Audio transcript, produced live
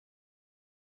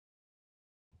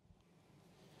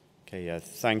Okay,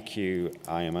 thank you,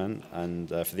 Ayman, and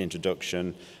for the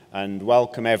introduction, and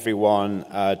welcome everyone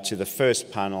to the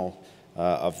first panel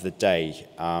of the day.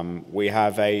 We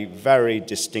have a very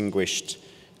distinguished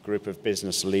group of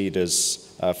business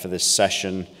leaders for this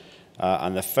session,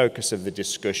 and the focus of the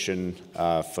discussion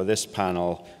for this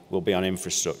panel will be on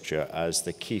infrastructure as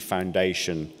the key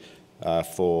foundation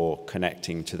for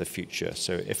connecting to the future.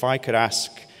 So if I could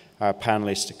ask our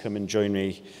panelists to come and join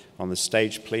me on the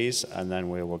stage, please, and then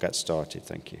we will get started.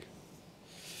 Thank you.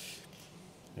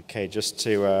 Okay, just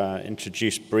to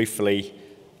introduce briefly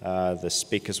the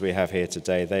speakers we have here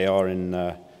today. They are in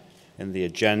the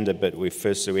agenda, but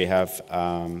firstly we have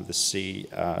the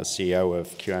CEO of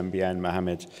QMBN,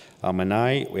 Mohammed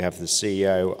Al-Mannai. We have the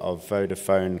CEO of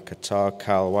Vodafone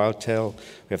Qatar, Whitehill.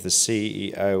 We have the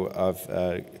CEO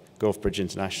of Gulf Bridge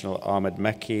International, Ahmed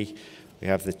Mekky. We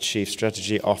have the Chief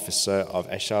Strategy Officer of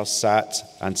Ashghal Sat,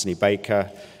 Anthony Baker.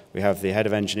 We have the Head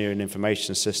of Engineering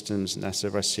Information Systems,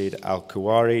 Nasser Rashid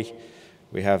Al-Kuwari.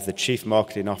 We have the Chief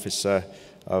Marketing Officer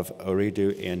of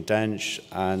Ooredoo, Dench.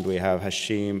 And we have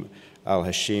Hashem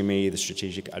Al-Hashemi, the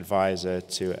Strategic Advisor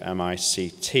to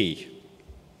MICT.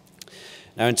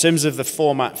 Now, in terms of the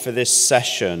format for this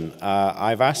session,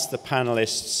 I've asked the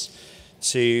panelists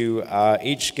to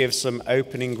each give some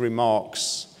opening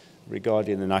remarks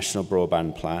regarding the National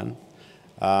Broadband Plan,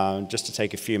 just to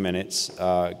take a few minutes,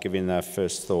 giving their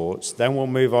first thoughts. Then we'll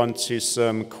move on to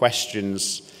some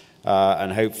questions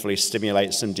and hopefully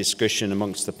stimulate some discussion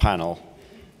amongst the panel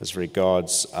as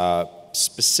regards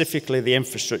specifically the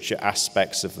infrastructure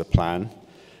aspects of the plan.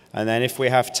 And then if we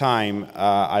have time,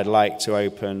 I'd like to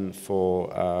open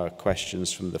for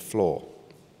questions from the floor.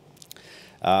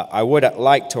 I would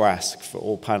like to ask for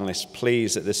all panelists,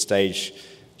 please, at this stage,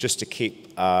 just to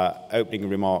keep opening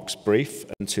remarks brief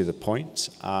and to the point.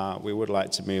 We would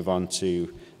like to move on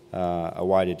to a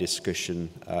wider discussion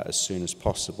as soon as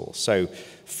possible. So,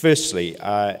 firstly,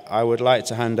 I would like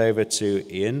to hand over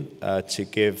to Ian to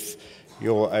give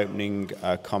your opening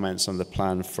comments on the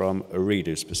plan from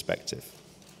Ooredoo's perspective.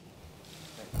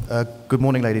 Good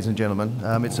morning, ladies and gentlemen.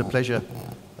 It's a pleasure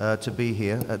to be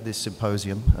here at this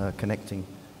symposium, Connecting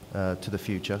to the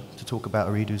Future, to talk about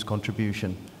Ooredoo's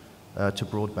contribution to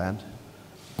broadband.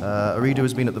 Ooredoo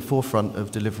has been at the forefront of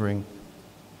delivering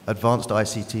advanced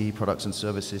ICT products and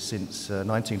services since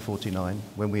 1949,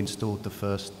 when we installed the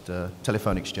first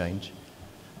telephone exchange.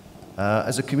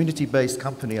 As a community-based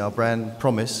company, our brand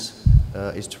promise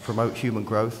is to promote human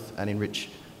growth and enrich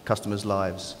customers'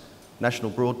 lives. National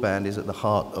broadband is at the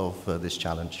heart of this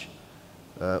challenge.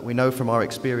 We know from our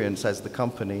experience as the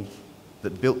company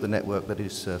that built the network that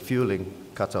is fueling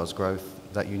Qatar's growth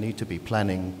that you need to be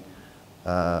planning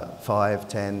 5,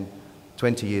 10,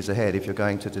 20 years ahead if you're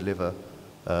going to deliver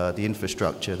the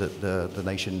infrastructure that the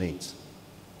nation needs.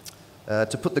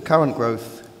 To put the current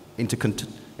growth into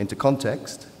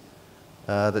context,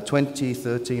 the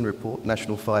 2013 report,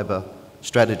 National Fibre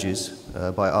Strategies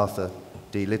by Arthur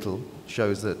D. Little,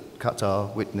 shows that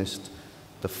Qatar witnessed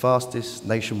the fastest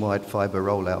nationwide fibre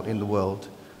rollout in the world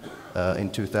in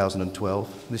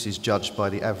 2012. This is judged by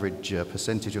the average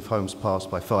percentage of homes passed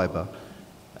by fibre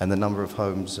and the number of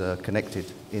homes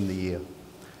connected in the year.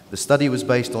 The study was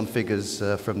based on figures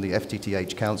from the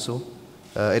FTTH Council.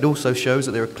 It also shows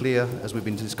that there are clear, as we've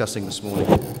been discussing this morning,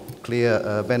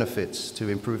 clear benefits to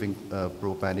improving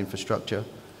broadband infrastructure.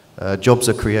 Jobs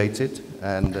are created,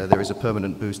 and there is a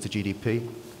permanent boost to GDP.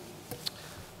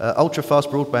 Ultra-fast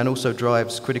broadband also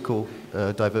drives critical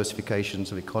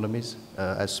diversifications of economies,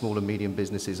 as small and medium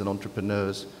businesses and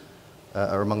entrepreneurs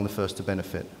are among the first to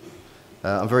benefit.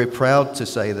 I'm very proud to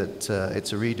say that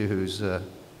it's Ooredoo who's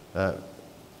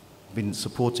been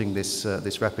supporting this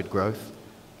rapid growth.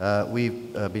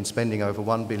 We've been spending over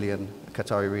 1 billion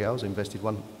Qatari riyals, invested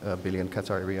 1 billion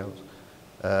Qatari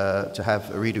riyals, to have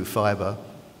Ooredoo Fibre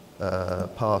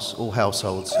pass all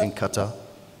households in Qatar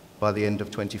by the end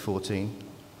of 2014,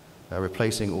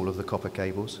 replacing all of the copper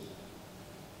cables.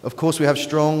 Of course, we have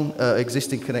strong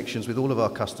existing connections with all of our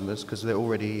customers because they're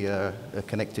already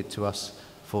connected to us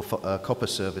for copper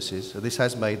services. So this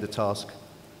has made the task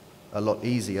a lot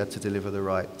easier to deliver the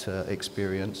right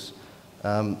experience.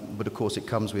 But of course, it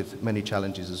comes with many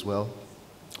challenges as well,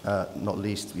 not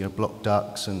least blocked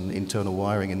ducts and internal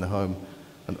wiring in the home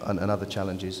and other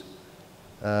challenges.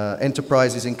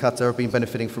 Enterprises in Qatar have been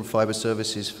benefiting from fibre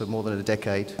services for more than a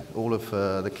decade. All of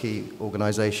the key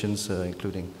organisations,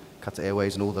 including Qatar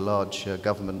Airways and all the large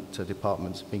government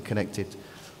departments, have been connected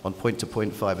on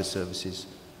point-to-point fibre services,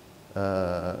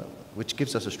 which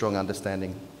gives us a strong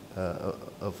understanding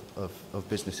of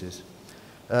businesses.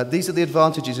 These are the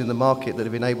advantages in the market that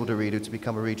have enabled Ooredoo to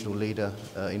become a regional leader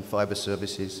in fibre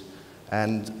services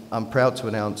And I'm proud to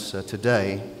announce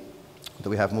today that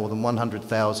we have more than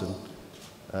 100,000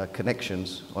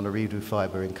 connections on Ooredoo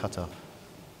fiber in Qatar,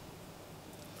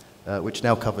 which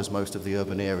now covers most of the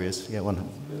urban areas. Yeah,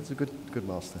 it's a good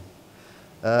milestone.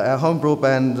 Our home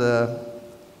broadband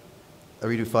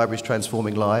Ooredoo fiber is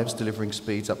transforming lives, delivering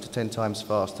speeds up to 10 times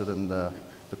faster than the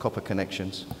copper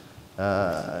connections,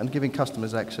 and giving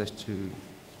customers access to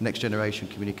next-generation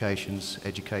communications,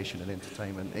 education and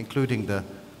entertainment, including the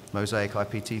Mosaic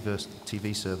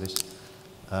IPTV service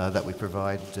that we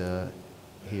provide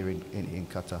here in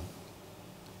Qatar.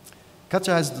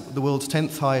 Qatar has the world's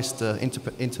 10th highest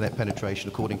internet penetration,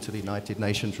 according to the United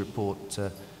Nations report,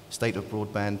 State of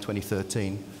Broadband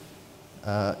 2013.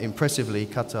 Impressively,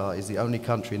 Qatar is the only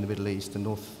country in the Middle East and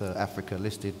North Africa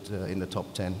listed in the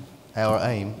top 10. Our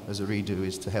aim as Ooredoo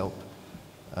is to help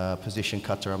position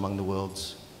Qatar among the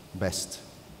world's best.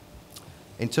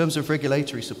 In terms of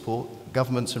regulatory support,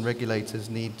 governments and regulators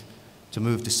need to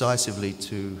move decisively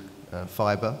to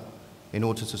fiber in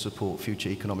order to support future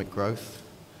economic growth,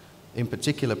 in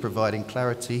particular providing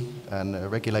clarity and a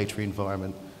regulatory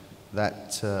environment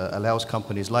that allows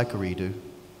companies like Ooredoo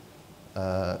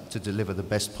to deliver the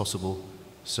best possible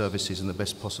services and the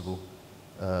best possible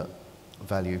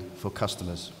value for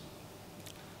customers.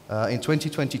 In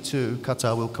 2022,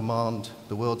 Qatar will command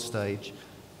the world stage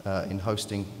in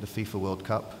hosting the FIFA World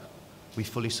Cup. We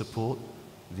fully support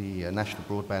the National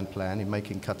Broadband Plan in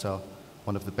making Qatar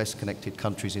one of the best connected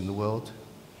countries in the world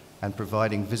and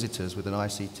providing visitors with an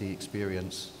ICT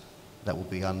experience that will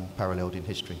be unparalleled in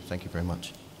history. Thank you very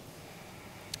much.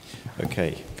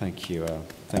 Okay, thank you.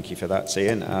 Thank you for that,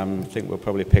 Ian. I think we'll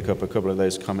probably pick up a couple of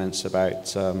those comments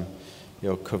about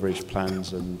your coverage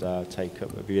plans and take up.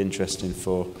 It'll be interesting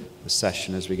for the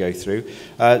session as we go through.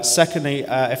 Secondly,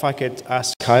 if I could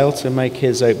ask Kyle to make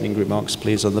his opening remarks,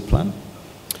 please, on the plan.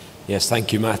 Yes,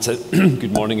 thank you, Matt.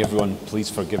 Good morning, everyone. Please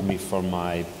forgive me for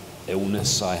my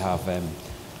illness. I have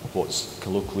what's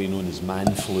colloquially known as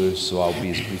man flu, so I'll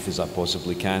be as brief as I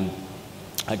possibly can.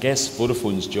 I guess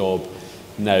Vodafone's job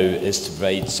now is to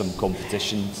provide some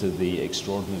competition to the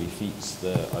extraordinary feats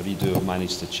that Ooredoo have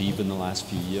managed to achieve in the last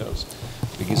few years.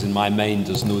 Because in my mind,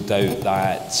 there's no doubt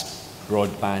that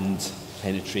broadband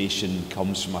penetration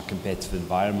comes from a competitive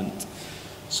environment.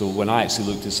 So when I actually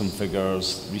looked at some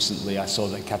figures recently, I saw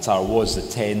that Qatar was the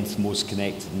 10th most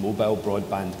connected mobile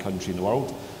broadband country in the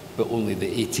world, but only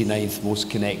the 89th most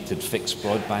connected fixed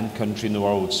broadband country in the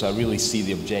world. So I really see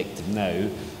the objective now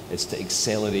is to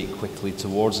accelerate quickly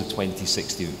towards the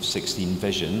 2016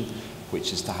 vision,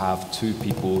 which is to have 2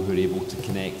 people who are able to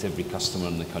connect every customer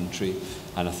in the country.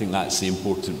 And I think that's the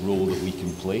important role that we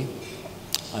can play.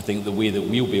 I think the way that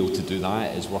we'll be able to do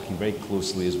that is working very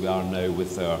closely as we are now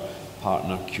with our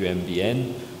partner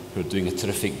QMBN, who are doing a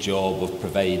terrific job of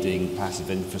providing passive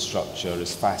infrastructure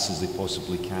as fast as they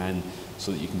possibly can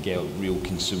so that you can get real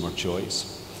consumer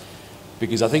choice.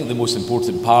 Because I think the most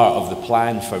important part of the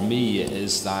plan for me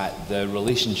is that the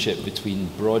relationship between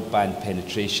broadband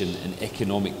penetration and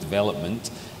economic development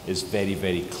is very,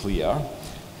 very clear.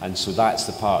 And so that's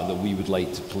the part that we would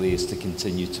like to play, is to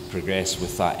continue to progress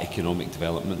with that economic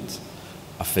development.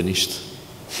 I finished.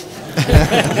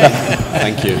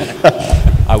 Thank you.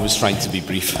 I was trying to be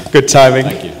brief. Good timing.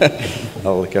 Thank you.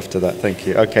 I'll look after that. Thank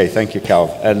you. Okay, thank you, Cal.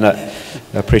 And I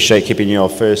appreciate keeping your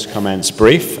first comments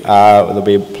brief. There'll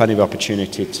be plenty of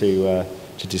opportunity to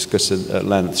discuss at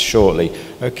length shortly.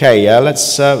 Okay,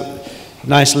 let's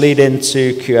nice lead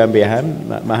into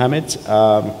QMBN, Mohammed.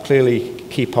 Clearly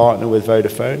key partner with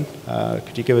Vodafone.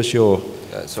 Could you give us your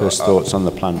first thoughts on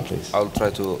the plan, please? I'll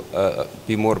try to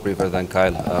be more briefer than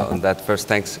Kyle on that. First,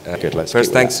 thanks. Good, let's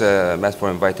first, thanks, Matt, for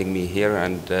inviting me here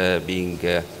and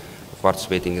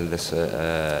participating in this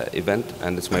event.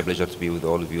 And it's my pleasure to be with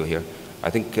all of you here. I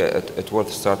think it's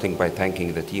worth starting by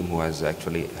thanking the team who has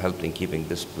actually helped in keeping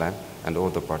this plan and all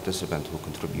the participants who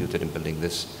contributed in building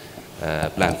this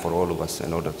plan for all of us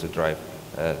in order to drive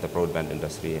the broadband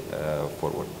industry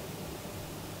forward.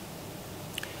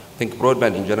 I think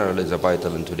broadband in general is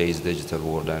vital in today's digital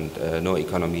world, and no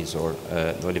economies or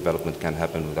no development can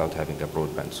happen without having a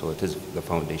broadband. So it is the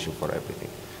foundation for everything.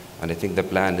 And I think the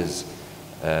plan is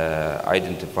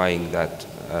identifying that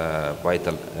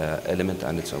vital element,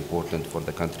 and it's important for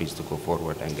the countries to go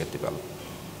forward and get developed.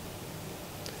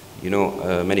 You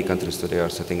know, many countries today are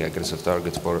setting aggressive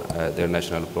targets for their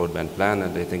national broadband plan,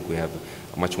 and I think we have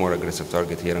a much more aggressive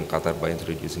target here in Qatar by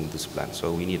introducing this plan.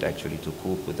 So we need actually to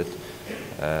cope with it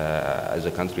as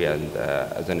a country and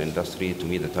as an industry to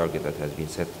meet the target that has been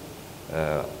set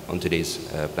on today's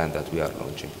plan that we are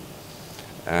launching.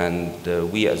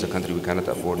 And we as a country, we cannot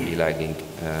afford be lagging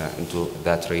into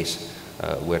that race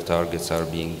where targets are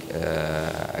being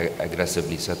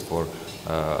aggressively set for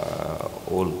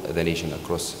all the nation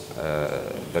across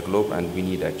the globe, and we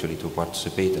need actually to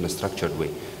participate in a structured way.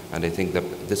 And I think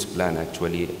that this plan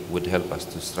actually would help us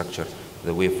to structure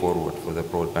the way forward for the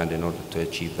broadband in order to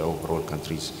achieve the overall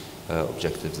country's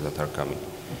objectives that are coming.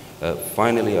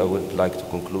 Finally, I would like to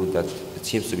conclude that it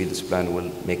seems to be this plan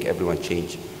will make everyone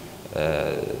change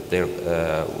their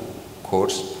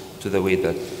course to the way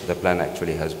that the plan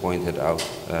actually has pointed out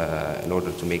in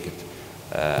order to make it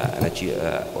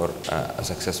a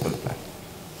successful plan.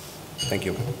 Thank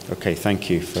you. Okay, thank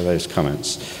you for those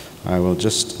comments. I will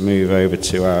just move over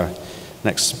to our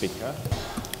next speaker.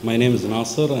 My name is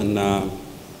Nasser, and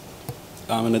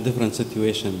I'm in a different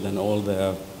situation than all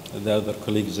the other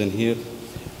colleagues in here.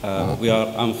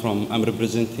 I'm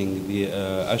representing the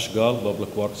Ashghal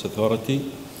Public Works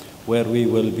Authority, where we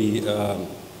will be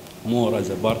more as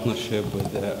a partnership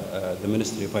with the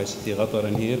Ministry of ICT Qatar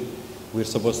in here. We're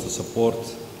supposed to support,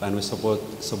 and we're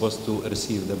supposed to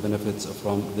receive the benefits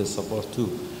from this support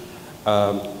too.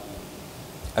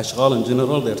 Ashghal in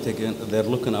general, they're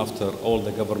looking after all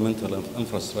the governmental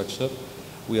infrastructure.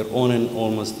 We are owning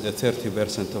almost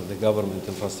 30% of the government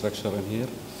infrastructure in here.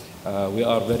 We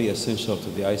are very essential to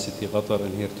the ICT Qatar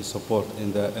in here to support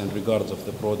in regards of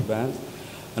the broadband.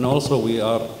 And also we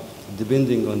are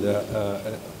depending on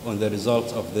the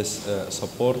results of this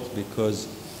support, because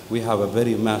we have a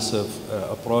very massive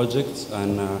project,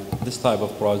 and this type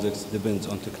of projects depends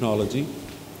on technology.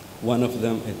 One of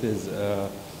them, it is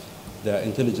the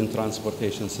intelligent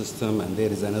transportation system, and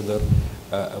there is another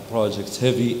project,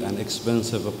 heavy and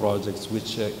expensive projects,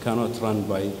 which cannot run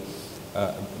by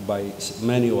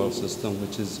manual system,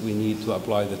 which is we need to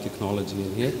apply the technology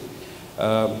in here.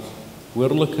 We're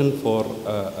looking for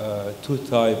two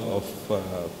types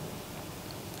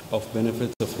of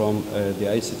benefits from the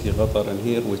ICT Qatar in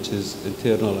here, which is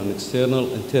internal and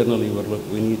external. Internally,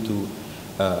 we need to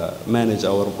manage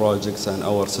our projects and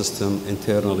our system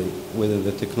internally within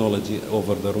the technology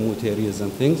over the remote areas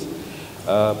and things.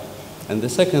 And the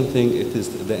second thing, it is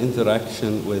the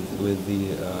interaction with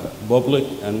the public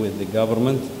and with the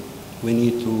government. We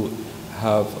need to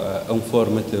have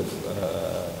informative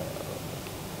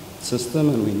system,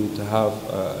 and we need to have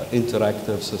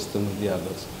interactive system with the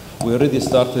others. We already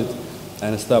started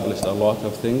and established a lot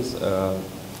of things.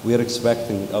 We are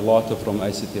expecting a lot from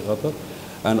ICT Qatar.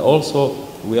 And also,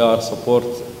 we are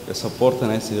supporting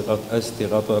ICT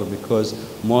Qatar because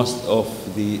most of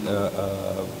the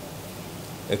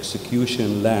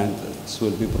execution land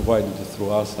will be provided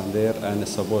through us and there, and is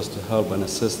supposed to help and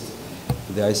assist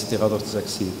the ICT Qatar to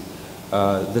succeed.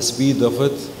 The speed of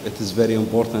it is very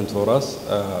important for us.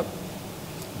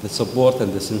 The support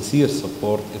and the sincere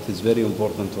support, it is very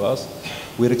important to us.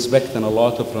 We're expecting a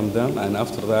lot from them, and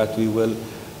after that we will,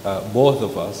 both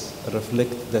of us,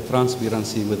 reflect the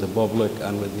transparency with the public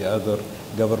and with the other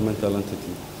governmental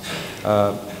entity.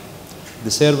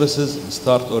 The services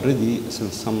start already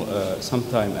since some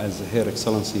time, as Her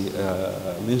Excellency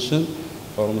mentioned,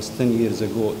 almost 10 years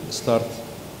ago, start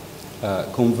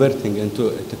converting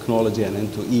into technology and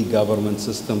into e-government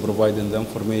system, providing the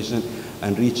information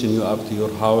and reaching you up to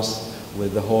your house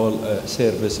with the whole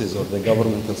services or the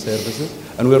governmental services.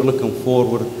 And we're looking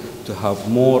forward to have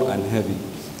more and heavy.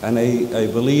 And I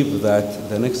believe that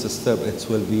the next step, it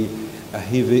will be a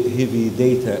heavy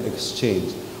data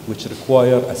exchange, which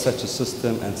require such a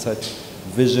system and such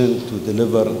vision to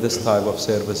deliver this type of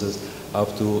services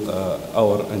up to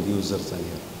our end users in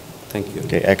here. Thank you.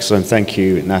 Okay, excellent. Thank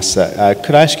you, Nasser.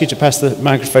 Could I ask you to pass the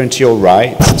microphone to your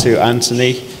right to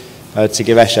Anthony to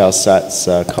give Eshalsat's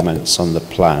comments on the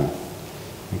plan?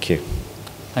 Thank you.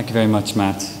 Thank you very much,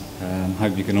 Matt.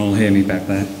 Hope you can all hear me back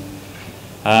there.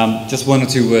 Just one or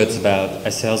two words about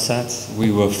Eshalsat.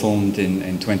 We were formed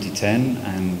in 2010,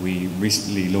 and we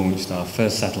recently launched our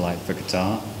first satellite for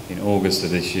Qatar in August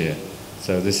of this year.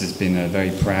 So this has been a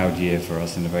very proud year for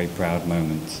us and a very proud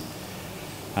moment.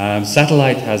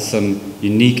 Satellite has some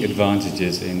unique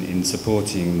advantages in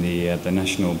supporting the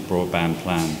national broadband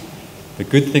plan. The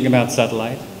good thing about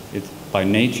satellite, by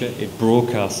nature, it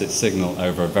broadcasts its signal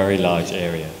over a very large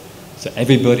area. So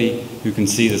everybody who can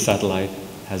see the satellite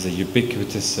has a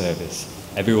ubiquitous service.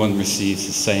 Everyone receives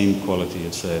the same quality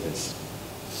of service.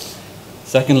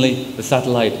 Secondly, the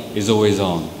satellite is always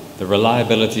on. The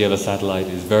reliability of a satellite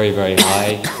is very, very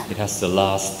high. It has to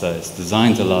last, it's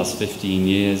designed to last 15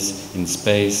 years in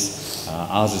space.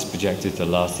 Ours is projected to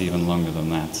last even longer than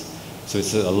that. So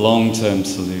it's a long-term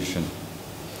solution.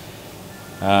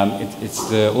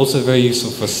 It's also very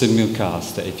useful for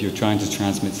simulcast. If you're trying to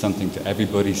transmit something to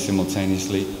everybody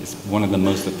simultaneously, it's one of the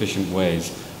most efficient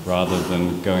ways rather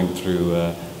than going through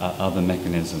other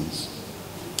mechanisms.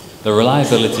 The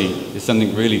reliability is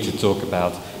something really to talk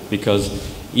about, because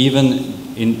even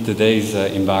in today's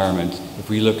environment, if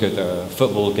we look at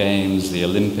football games, the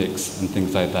Olympics and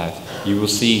things like that, you will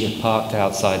see parked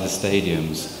outside the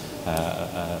stadiums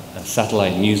a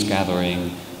satellite news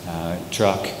gathering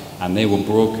truck, and they will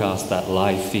broadcast that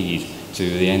live feed to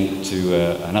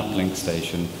an uplink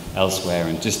station elsewhere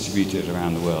and distribute it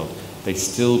around the world. They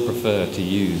still prefer to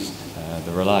use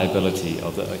the reliability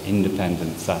of the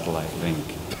independent satellite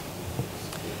link.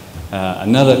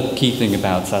 Another key thing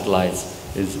about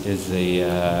satellites is the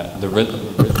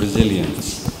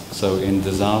resilience. So in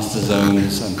disaster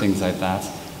zones and things like that,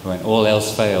 when all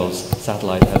else fails,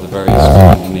 satellite has a very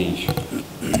strong niche.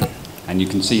 And you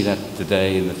can see that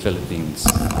today in the Philippines.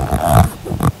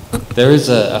 There is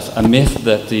a myth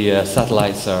that the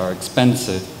satellites are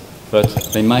expensive, but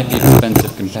they might be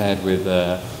expensive compared with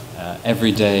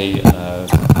everyday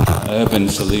urban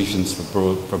solutions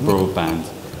for broadband.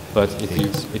 But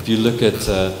if you look at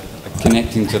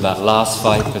connecting to that last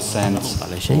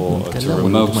 5% or to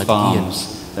remote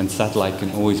farms, then satellite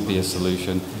can always be a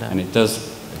solution, and it does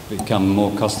become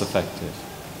more cost effective.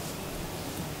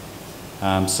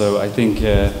 So I think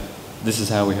this is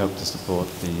how we hope to support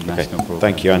the national program.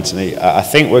 Thank you, Anthony. I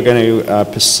think we're going to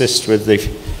persist with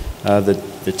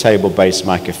the table-based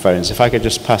microphones. If I could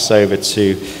just pass over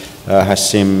to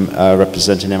Hashem,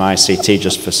 representing MICT,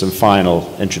 just for some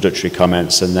final introductory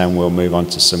comments, and then we'll move on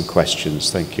to some questions.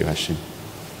 Thank you, Hashem.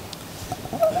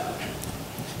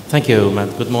 Thank you,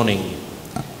 Matt. Good morning.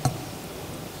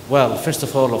 Well, first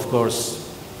of all, of course,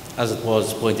 as it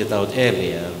was pointed out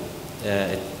earlier,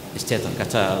 the state of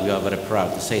Qatar, we are very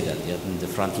proud to say that we are in the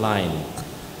front line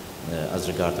as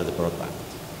regard to the broadband.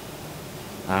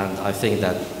 And I think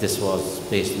that this was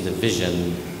based on the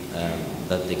vision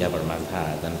that the government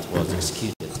had, and it was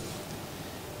executed.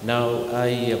 Now,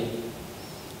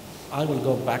 I will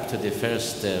go back to the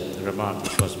first remark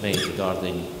which was made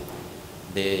regarding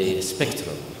the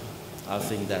spectrum. I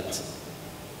think that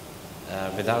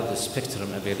without the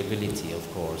spectrum availability, of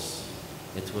course,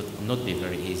 it would not be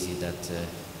very easy that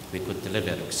we could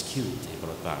deliver or execute a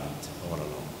broadband all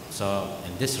along. So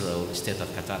in this role, the state of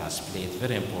Qatar has played a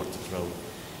very important role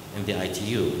in the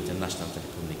ITU, International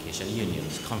Telecommunication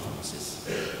Union's conferences.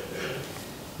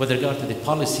 With regard to the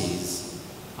policies,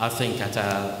 I think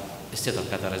the state of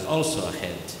Qatar is also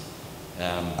ahead.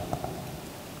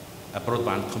 A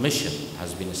broadband commission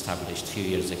has been established a few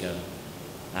years ago,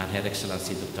 and Her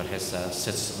Excellency Dr. Hessa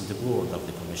sits on the board of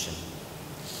the commission.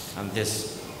 And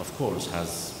this, of course,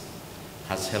 has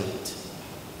helped,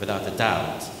 without a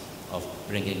doubt, of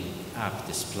bringing up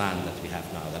this plan that we have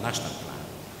now, the national plan.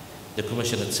 The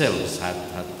Commission itself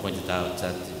had pointed out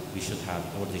that we should have,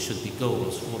 or there should be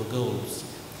goals, 4 goals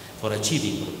for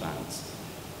achieving broadband.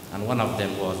 And one of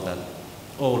them was that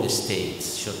all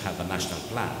states should have a national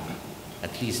plan,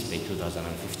 at least by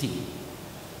 2015.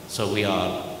 So we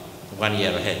are 1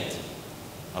 year ahead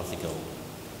of the goal.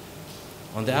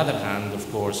 On the other hand, of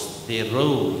course, the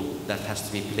role that has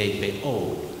to be played by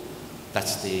all,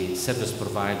 that's the service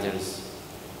providers,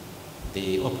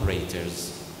 the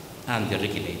operators, and the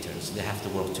regulators. They have to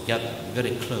work together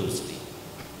very closely.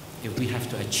 If we have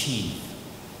to achieve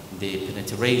the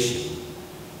penetration,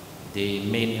 the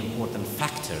main important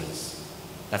factors,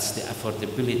 that's the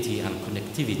affordability and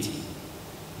connectivity,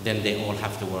 then they all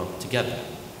have to work together.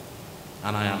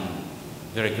 And I am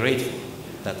very grateful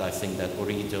that I think that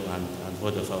Ooredoo and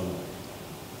Vodafone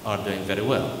are doing very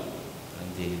well.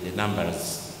 And the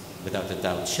numbers, without a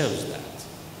doubt, shows that.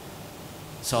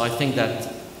 So I think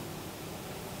that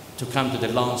to come to the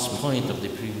last point of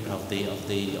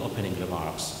the opening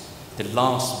remarks, the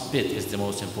last bit is the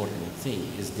most important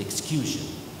thing, is the execution.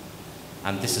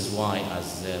 And this is why,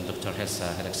 as Dr. Hessa,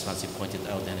 Her Excellency, pointed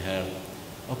out in her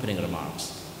opening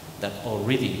remarks, that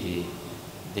already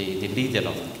the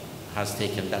leader has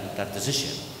taken that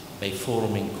decision by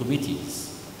forming committees,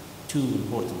 2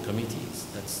 important committees.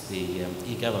 That's the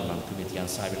e-government committee and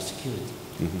cybersecurity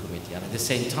committee. And at the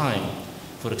same time,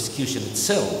 for execution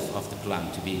itself of the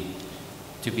plan to be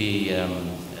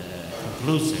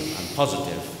conclusive and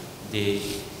positive, the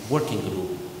working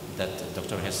group that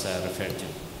Dr. Hessa referred to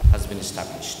has been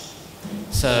established.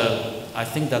 So I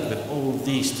think that with all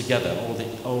these together,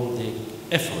 all the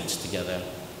efforts together,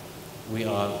 we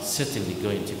are certainly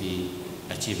going to be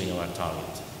achieving our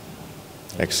target.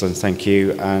 Excellent, thank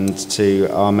you. And to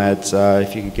Ahmed,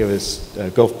 if you could give us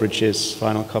Gulf Bridge's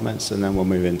final comments, and then we'll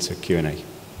move into Q&A.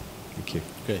 Thank you.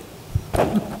 Okay.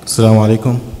 Assalamu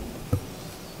alaikum.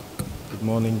 Good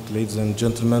morning, ladies and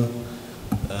gentlemen.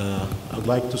 I'd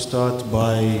like to start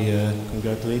by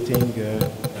congratulating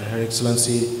Her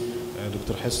Excellency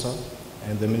Dr. Hessa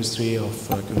and the Ministry of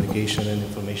Communication and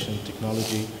Information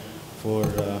Technology for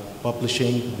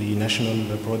publishing the National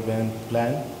Broadband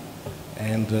Plan.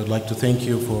 And I'd like to thank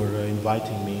you for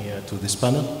inviting me to this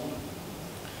panel.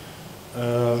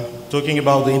 Talking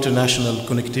about the international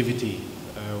connectivity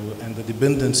and the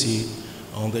dependency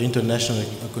on the international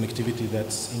connectivity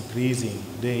that's increasing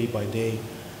day by day,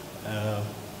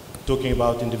 talking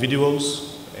about individuals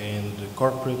and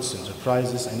corporates,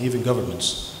 enterprises, and even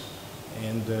governments.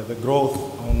 And the growth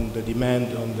on the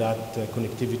demand on that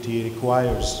connectivity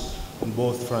requires on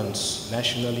both fronts,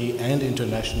 nationally and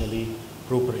internationally,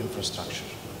 proper infrastructure.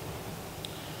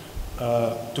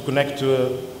 To connect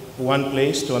to one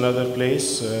place to another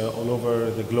place all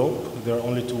over the globe, there are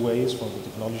only two ways from the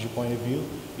technology point of view,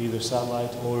 either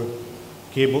satellite or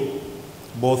cable.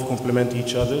 Both complement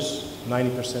each other's,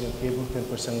 90% of cable,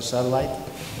 10% of satellite,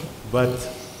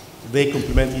 but they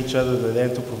complement each other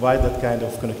then to provide that kind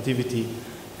of connectivity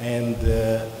and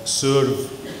serve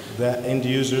the end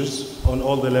users on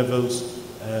all the levels,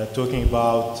 talking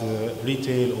about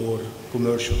retail or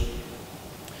commercial.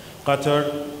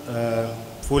 Qatar,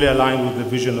 fully aligned with the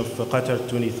vision of Qatar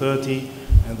 2030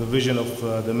 and the vision of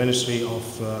the Ministry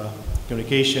of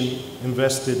Communication,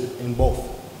 invested in both,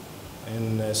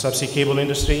 in subsea cable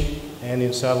industry and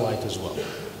in satellite as well.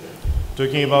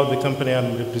 Talking about the company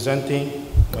I'm representing,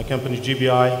 my company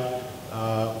GBI,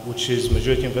 which is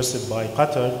majority invested by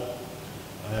Qatar,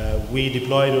 we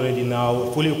deployed already now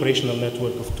a fully operational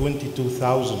network of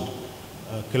 22,000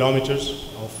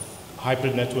 kilometers of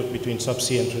hybrid network between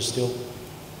subsea and terrestrial,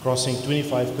 crossing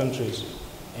 25 countries.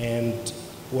 And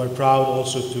we're proud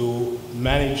also to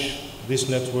manage this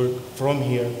network from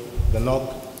here, the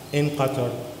NOC, in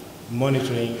Qatar,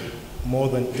 monitoring more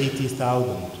than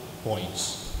 80,000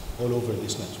 points all over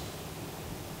this network.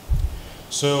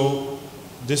 So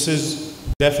this is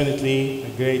definitely a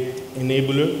great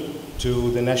enabler to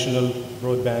the National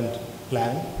Broadband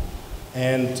Plan.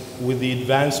 And with the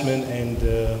advancement and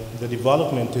the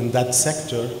development in that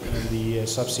sector, in the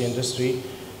subsea industry,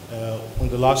 in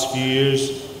the last few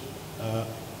years,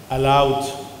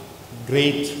 allowed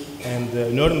great and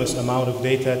enormous amount of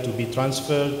data to be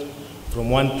transferred from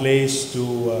one place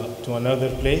to another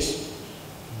place.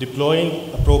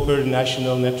 Deploying a proper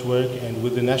national network, and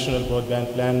with the National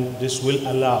Broadband Plan, this will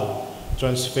allow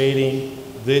transferring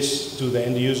this to the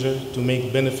end user to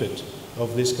make benefit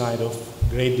of this kind of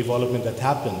great development that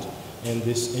happened in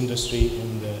this industry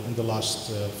in the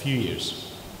last few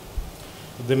years.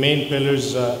 The main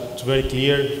pillars, it's very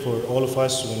clear for all of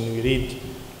us when we read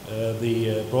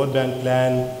the broadband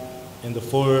plan in the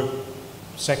four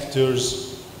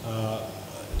sectors,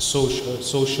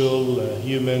 social,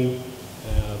 human,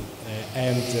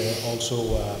 and also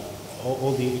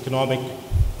all the economic,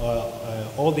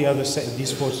 all the other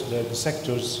these four the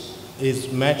sectors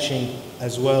is matching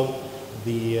as well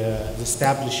the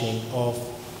establishing of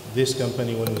this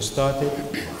company when we started.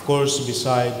 Of course,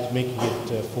 besides making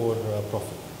it for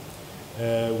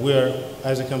profit. We are,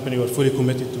 as a company, we're fully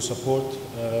committed to support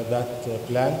that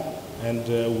plan,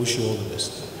 and wish you all the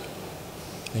best.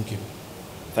 Thank you.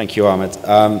 Thank you, Ahmed.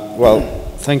 Well,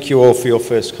 thank you all for your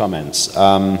first comments.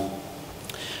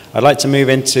 I'd like to move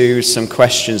into some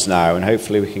questions now, and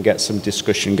hopefully we can get some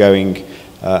discussion going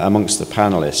amongst the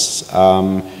panelists.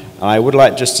 I would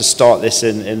like just to start this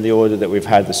in the order that we've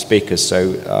had the speakers.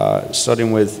 So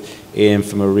starting with Ian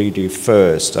from Ooredoo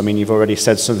first. I mean, you've already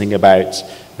said something about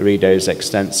Ooredoo's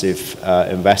extensive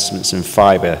investments in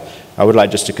fibre. I would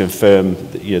like just to confirm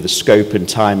the scope and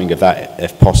timing of that,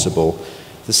 if possible.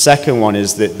 The second one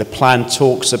is that the plan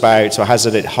talks about, or has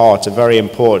at its heart, a very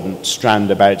important strand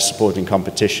about supporting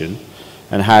competition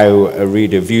and how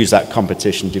Ooredoo views that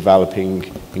competition developing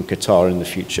in Qatar in the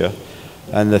future.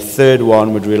 And the third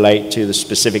one would relate to the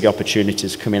specific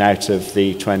opportunities coming out of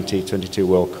the 2022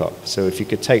 World Cup. So if you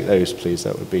could take those, please,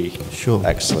 that would be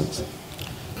excellent.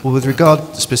 Well, with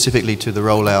regard specifically to the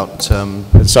rollout...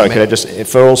 Sorry, could I just,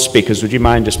 for all speakers, would you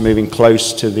mind just moving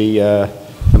close to the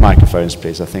microphones,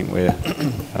 please? I think we're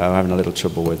having a little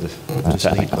trouble with the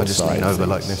technical I just side. lean over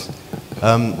like this.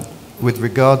 With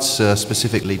regards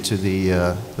specifically to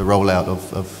the rollout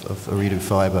of Ooredoo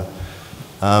Fibre,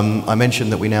 I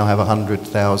mentioned that we now have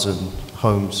 100,000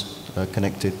 homes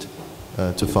connected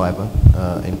to fibre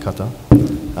in Qatar.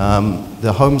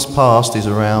 The homes passed is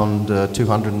around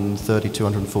 230,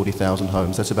 240,000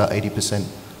 homes. That's about 80%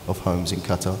 of homes in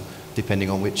Qatar, depending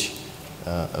on which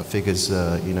figures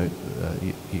you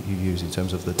use in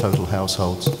terms of the total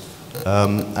households.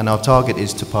 And our target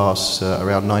is to pass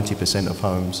around 90% of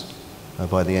homes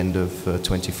by the end of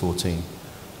 2014.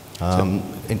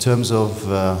 In terms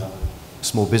of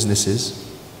small businesses,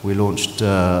 we launched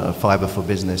Fiber for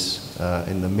Business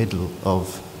in the middle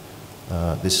of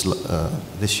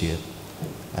this year,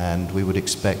 and we would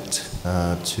expect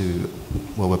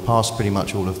well, we're past pretty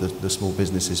much all of the small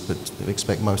businesses, but we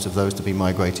expect most of those to be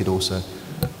migrated also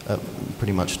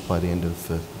pretty much by the end of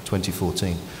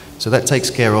 2014. So that takes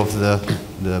care of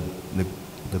the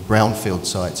brownfield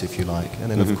sites, if you like,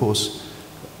 and then of course,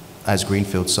 as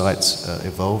greenfield sites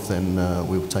evolve, then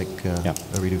we will take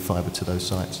Ooredoo Fiber to those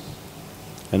sites.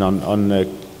 And on the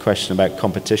question about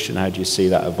competition, how do you see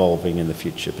that evolving in the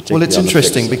future? Well, it's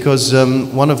interesting because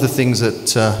one of the things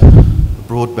that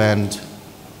broadband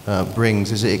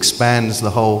brings is it expands the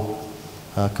whole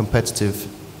competitive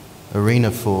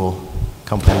arena for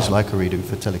companies like Ooredoo,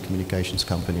 for telecommunications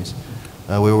companies.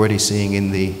 We're already seeing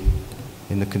in the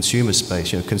consumer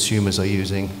space, consumers are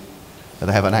using,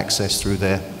 they have an access through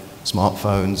their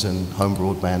smartphones and home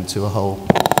broadband to a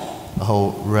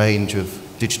whole range of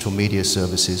digital media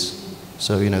services.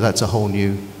 So, that's a whole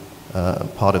new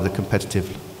part of the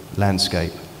competitive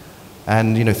landscape.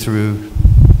 And, through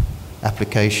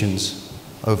applications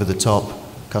over the top,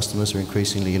 customers are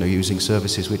increasingly, using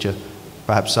services which are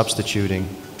perhaps substituting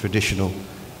traditional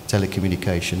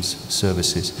telecommunications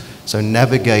services. So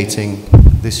navigating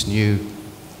this new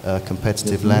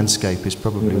competitive landscape is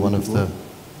probably one of the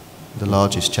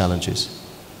largest challenges.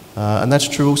 And that's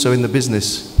true also in the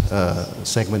business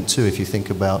segment too. If you think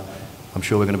about, I'm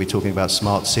sure we're going to be talking about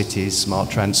smart cities, smart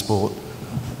transport.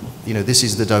 This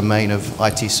is the domain of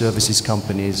IT services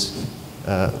companies,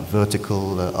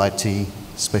 vertical IT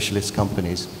specialist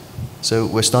companies. So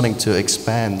we're starting to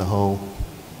expand the whole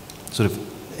sort of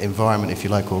environment, if you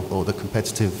like, or the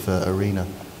competitive arena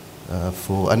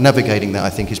and navigating that, I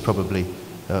think, is probably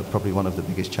one of the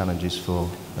biggest challenges for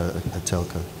a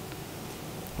telco.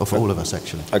 Or for all of us,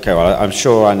 actually. Okay, well, I'm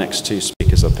sure our next two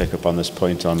speakers will pick up on this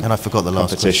point on and I forgot the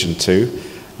last competition too.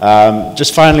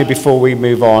 Just finally, before we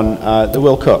move on, the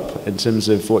World Cup, in terms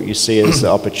of what you see as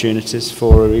opportunities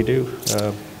for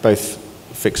Ooredoo, both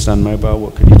fixed and mobile,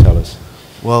 what can you tell us?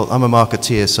 Well, I'm a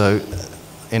marketeer, so,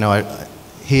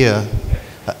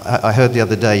 I heard the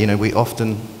other day, we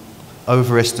often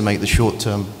overestimate the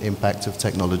short-term impact of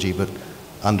technology, but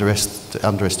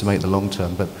underestimate the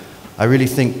long-term. But I really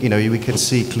think, we can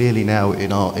see clearly now in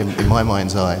my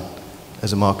mind's eye,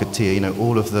 as a marketeer,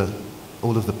 all of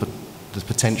the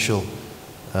potential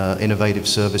innovative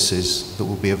services that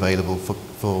will be available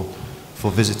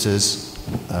for visitors,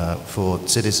 for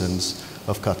citizens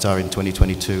of Qatar in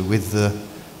 2022, with the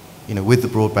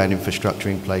broadband infrastructure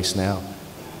in place now,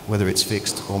 whether it's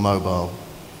fixed or mobile,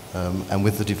 and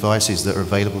with the devices that are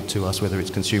available to us, whether it's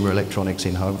consumer electronics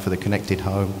in home for the connected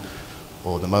home,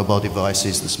 or the mobile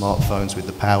devices, the smartphones with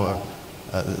the power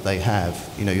that they have.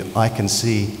 I can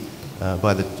see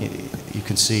you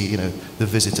can see the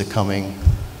visitor coming,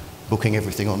 booking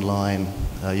everything online.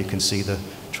 You can see the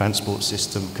transport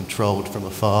system controlled from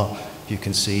afar. You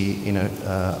can see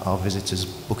our visitors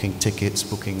booking tickets,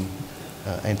 booking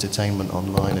entertainment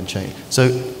online and change. So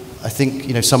I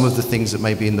think some of the things that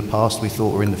maybe in the past we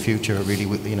thought were in the future are really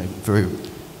very,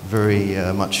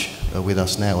 very much with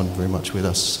us now and very much with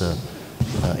us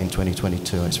in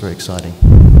 2022. It's very exciting.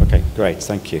 Okay, great,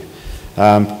 thank you.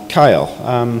 Kyle,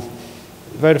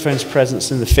 Vodafone's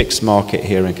presence in the fixed market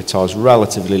here in Qatar is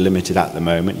relatively limited at the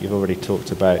moment. You've already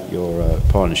talked about your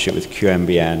partnership with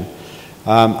QMBN.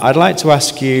 I'd like to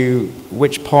ask you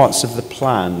which parts of the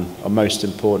plan are most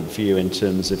important for you in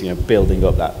terms of building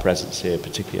up that presence here,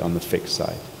 particularly on the fixed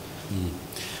side.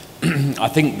 I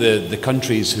think the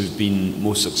countries who've been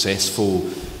most successful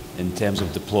in terms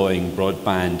of deploying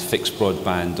broadband, fixed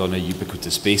broadband on a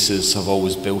ubiquitous basis have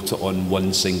always built it on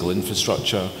one single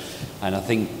infrastructure. And I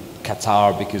think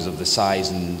Qatar, because of the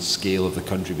size and scale of the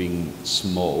country being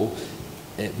small,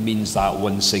 it means that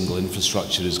one single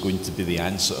infrastructure is going to be the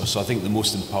answer. So I think the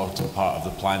most important part of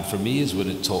the plan for me is when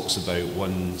it talks about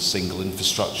one single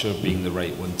infrastructure being the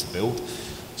right one to build.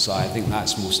 So I think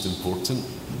that's most important,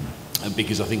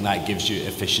 because I think that gives you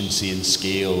efficiency and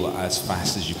scale as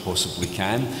fast as you possibly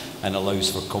can and allows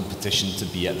for competition to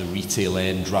be at the retail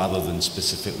end rather than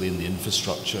specifically in the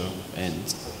infrastructure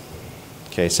end.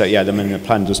 Okay, so yeah, the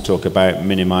plan does talk about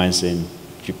minimizing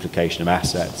duplication of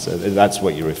assets. So that's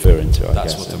what you're referring to, I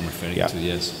guess. That's what I'm referring to,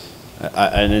 yes.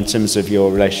 And in terms of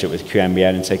your relationship with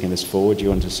QMBN and taking this forward, do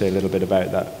you want to say a little bit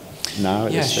about that now?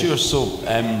 Yeah, sure. So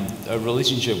our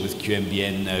relationship with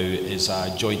QMBN now is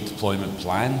a joint deployment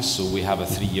plan. So we have a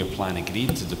 3-year plan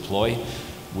agreed to deploy.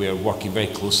 We're working very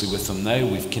closely with them now.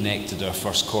 We've connected our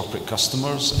first corporate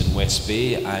customers in West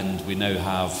Bay, and we now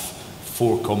have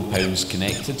 4 compounds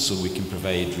connected, so we can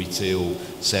provide retail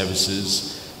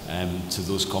services to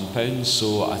those compounds.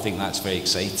 So I think that's very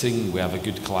exciting. We have a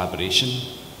good collaboration.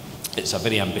 It's a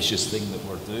very ambitious thing that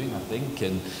we're doing, I think,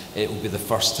 and it will be the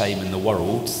first time in the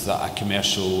world that a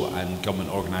commercial and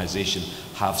government organisation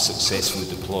have successfully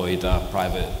deployed a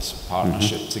private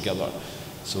partnership together.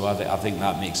 So I think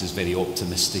that makes us very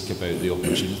optimistic about the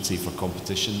opportunity for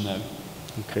competition now.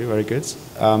 Okay, very good.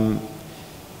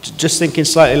 Just thinking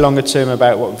slightly longer term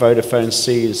about what Vodafone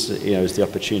sees, as the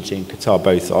opportunity in Qatar,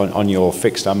 both on your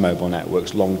fixed and mobile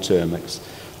networks, long term,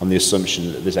 on the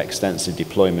assumption that there's extensive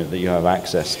deployment that you have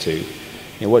access to.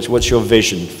 What's your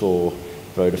vision for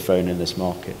Vodafone in this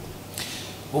market?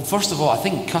 Well, first of all, I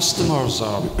think customers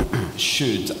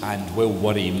should and will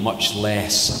worry much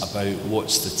less about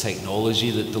what's the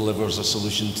technology that delivers a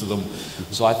solution to them.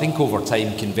 So I think over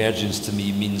time, convergence to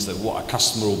me means that what a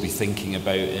customer will be thinking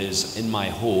about is, in my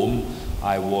home,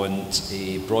 I want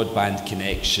a broadband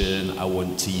connection, I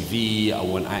want TV, I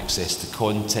want access to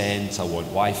content, I want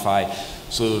Wi-Fi.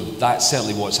 So that's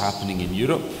certainly what's happening in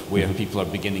Europe, where people are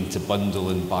beginning to bundle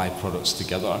and buy products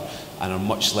together and are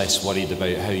much less worried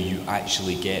about how you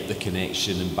actually get the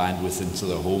connection and bandwidth into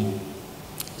their home.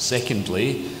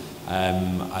 Secondly,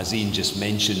 as Ian just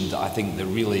mentioned, I think the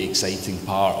really exciting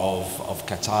part of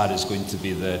Qatar is going to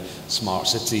be the smart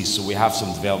cities. So we have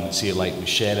some developments here like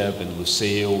Musharraf and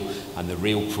Lusail and the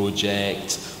rail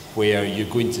project, where you're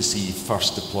going to see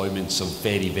first deployments of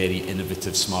very, very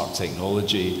innovative smart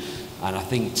technology. And I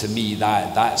think, to me,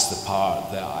 that's the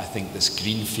part that I think this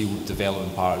greenfield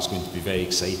development part is going to be very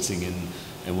exciting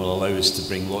and will allow us to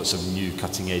bring lots of new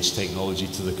cutting-edge technology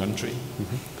to the country.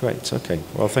 Great, okay.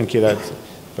 Well, thank you. That's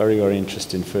very, very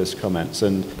interesting first comments.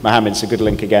 And Mohammed, it's a good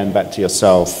link again back to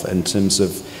yourself in terms of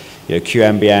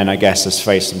QMBN, I guess, has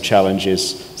faced some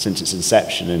challenges since its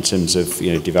inception in terms of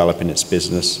developing its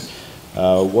business.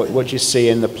 What do you see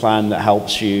in the plan that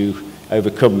helps you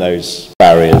overcome those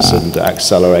barriers and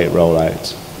accelerate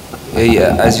rollout?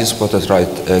 Yeah, as you spotted right,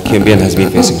 QMBN has been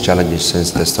facing challenges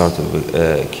since the start of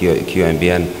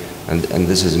QMBN, and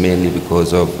this is mainly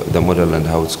because of the model and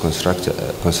how it's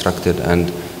constructed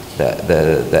and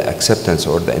the acceptance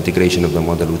or the integration of the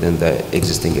model within the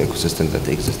existing ecosystem that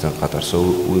exists in Qatar. So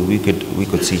we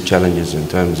could see challenges in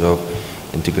terms of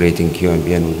integrating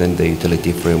QMBN within the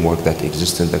utility framework that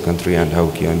exists in the country and how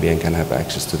QMBN can have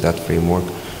access to that framework.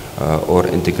 Or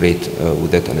integrate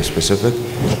with it in a specific,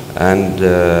 and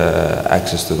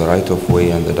access to the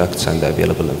right-of-way and the ducts and the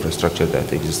available infrastructure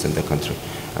that exists in the country.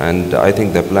 And I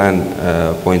think the plan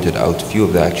pointed out a few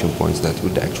of the action points that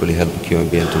would actually help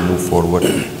QMBN to move forward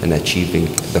in achieving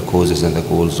the causes and the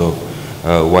goals of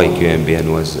why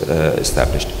QMBN was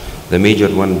established. The major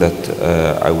one that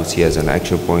I would see as an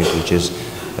action point, which is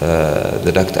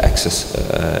the duct access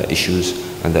issues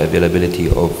and the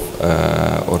availability of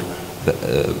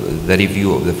the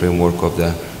review of the framework of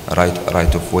the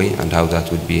right-of-way and how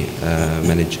that would be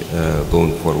managed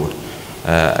going forward.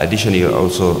 Additionally,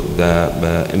 also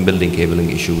the in-building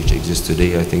cabling issue which exists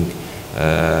today. I think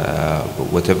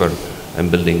whatever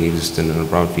in-building exists in a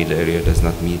brownfield area does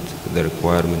not meet the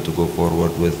requirement to go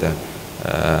forward with the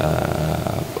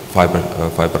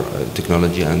fiber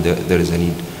technology, and there is a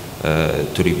need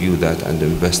to review that and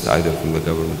invest either from the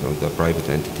government or the private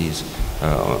entities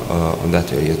on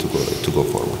that area to go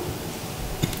forward.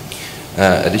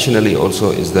 Additionally,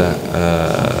 also is the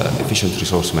efficient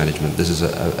resource management. This is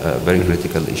a very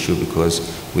critical issue because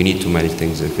we need to manage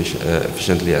things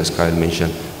efficiently. As Kyle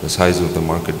mentioned, the size of the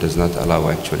market does not allow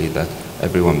actually that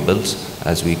everyone builds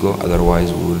as we go.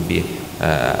 Otherwise, we will be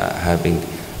having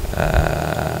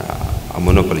a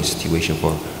monopoly situation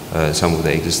for some of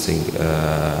the existing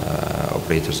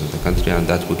operators in the country, and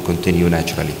that would continue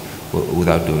naturally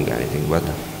without doing anything. But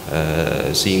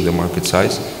seeing the market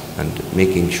size and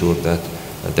making sure that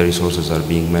the resources are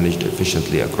being managed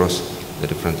efficiently across the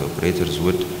different operators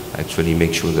would actually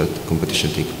make sure that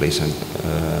competition takes place, and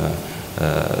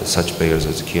such players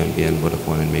as QMBN,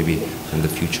 Vodafone, and maybe in the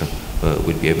future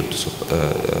would be able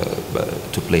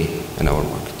to play in our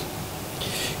market.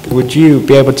 Would you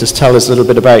be able to tell us a little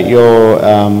bit about your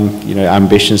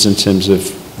ambitions in terms of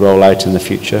rollout in the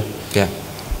future? Yeah.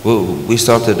 Well, we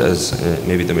started as,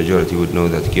 maybe the majority would know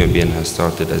that QMBN has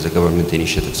started as a government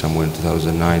initiative somewhere in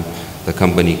 2009. The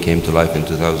company came to life in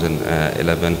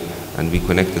 2011, and we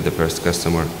connected the first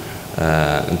customer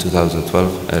in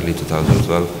 2012, early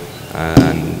 2012.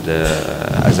 And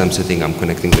as I'm sitting, I'm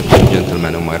connecting the two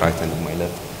gentlemen on my right and on my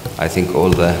left. I think all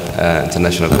the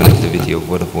international connectivity of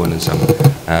Vodafone and some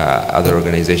other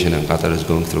organization in Qatar is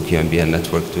going through QMBN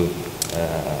network to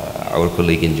our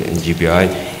colleague in GPI,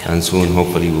 and soon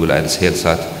hopefully we will add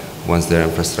SailSat once their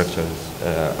infrastructure is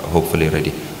hopefully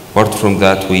ready. Apart from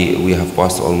that, we have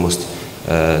passed almost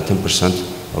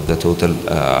 10% of the total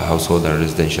household and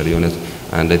residential unit.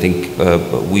 And I think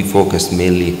we focused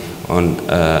mainly on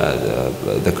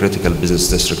the critical business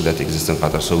district that exists in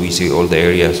Qatar. So we see all the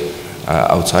areas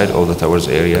outside, all the towers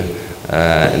area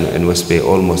in West Bay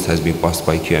almost has been passed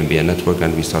by QMBN network,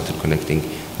 and we started connecting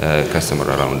customer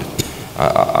around it.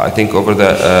 I think over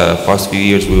the past few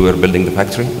years we were building the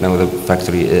factory. Now the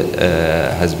factory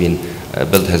has been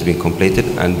built, has been completed,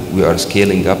 and we are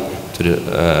scaling up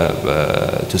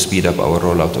to speed up our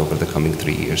rollout over the coming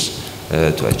 3 years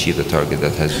to achieve the target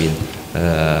that has been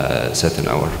set in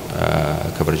our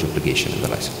coverage obligation in the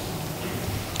license.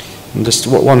 And just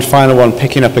one final one,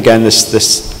 picking up again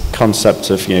this concept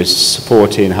of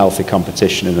supporting healthy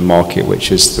competition in the market,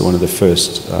 which is one of the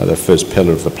first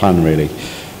pillar of the plan, really.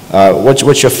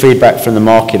 What's your feedback from the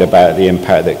market about the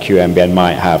impact that QMBN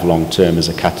might have long term as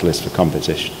a catalyst for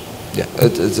competition? Yeah,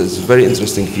 it's very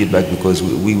interesting feedback, because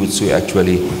we would see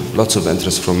actually lots of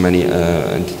interest from many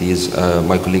entities.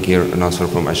 My colleague here, Nasser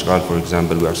from Ashghal, for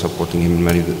example, we are supporting him in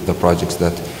many of the projects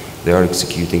that they are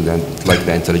executing, like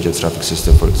the intelligent traffic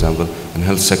system, for example. In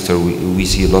health sector, we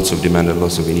see lots of demand and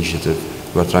lots of initiative.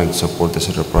 We are trying to support the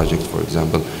Center project, for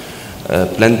example.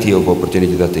 Plenty of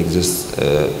opportunity that exists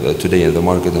today in the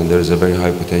market, and there is a very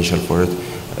high potential for it.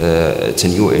 It's a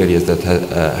new area that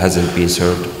hasn't been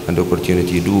served, and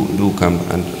opportunity do come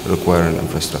and require an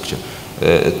infrastructure.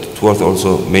 It's worth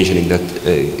also mentioning that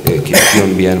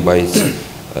QMBN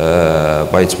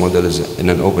by its model is in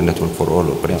an open network for all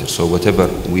operators. So whatever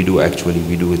we do, actually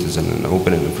we do it as an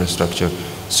open infrastructure.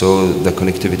 So the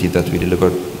connectivity that we deliver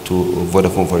to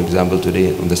Vodafone, for example,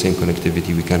 today, on the same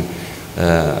connectivity we can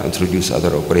introduce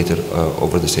other operator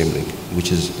over the same link,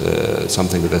 which is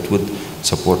something that would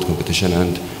support competition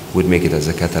and would make it as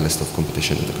a catalyst of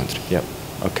competition in the country. Yep.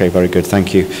 Okay, very good.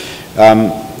 Thank you.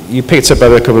 You picked up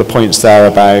a couple of points there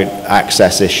about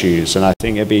access issues, and I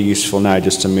think it'd be useful now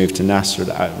just to move to Nasser,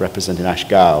 representing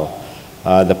Ashghal.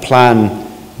 The plan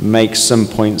makes some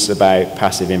points about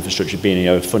passive infrastructure being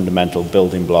a fundamental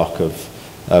building block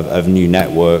of new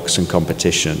networks and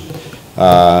competition.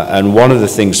 And one of the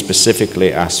things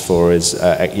specifically asked for is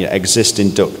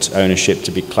existing duct ownership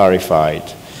to be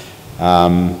clarified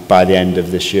by the end of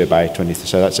this year, by 20.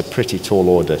 So that's a pretty tall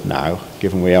order now,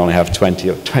 given we only have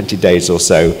 20 days or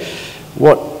so.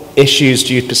 What issues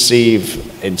do you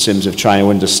perceive in terms of trying to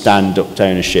understand duct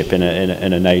ownership in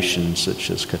a nation such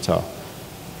as Qatar?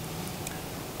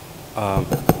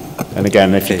 And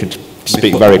again, if you could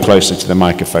speak very closely to the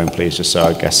microphone, please, just so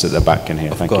our guests at the back can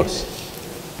hear. Thank you. Of course.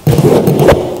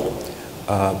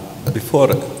 Before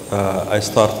I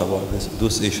start about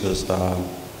those issues,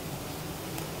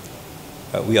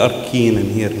 we are keen in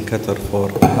here in Qatar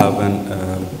for having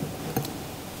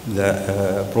the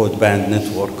broadband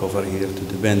network over here to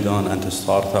depend on and to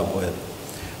start up with.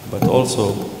 But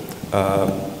also,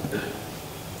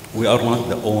 we are not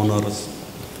the owners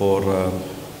for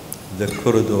the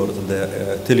corridor,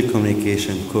 the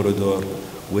telecommunication corridor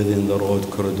within the road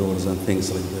corridors and things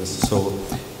like this. So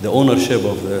the ownership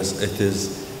of this, it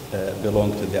is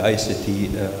belong to the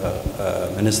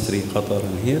ICT ministry in Qatar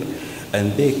and here,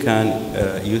 and they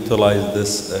can utilize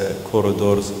this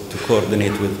corridors to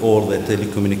coordinate with all the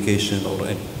telecommunication or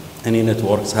any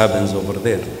networks happens over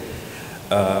there.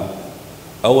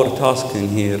 Our task in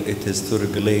here, it is to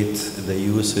regulate the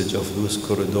usage of those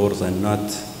corridors and not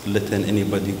letting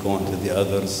anybody go into the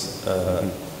others'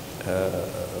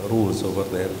 rules over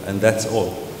there, and that's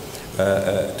all.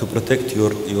 To protect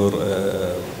your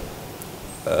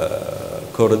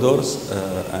corridors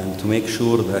and to make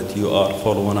sure that you are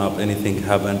following up anything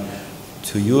happen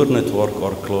to your network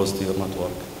or close to your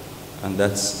network, and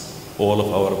that's all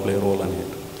of our play role in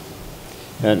here.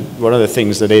 And one of the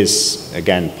things that is,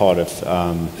 again, part of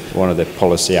one of the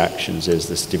policy actions is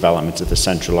this development of the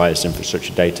centralized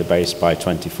infrastructure database by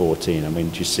 2014. I mean,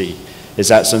 do you see, is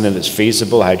that something that's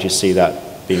feasible? How do you see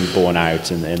that being borne out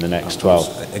in the next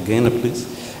 12? Again, please.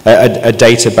 A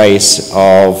database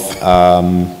of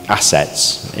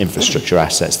assets, infrastructure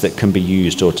assets that can be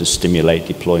used or to stimulate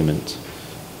deployment.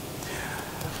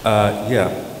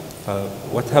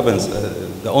 What happens,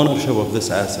 the ownership of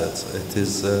these assets,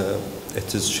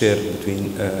 it is shared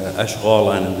between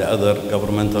Ashghal and the other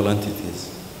governmental entities.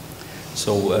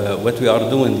 So what we are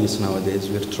doing nowadays,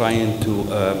 we're trying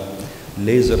to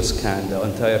laser scan the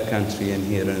entire country in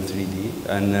here in 3D,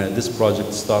 and this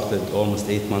project started almost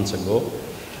 8 months ago,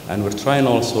 and we're trying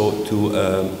also to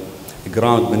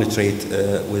ground penetrate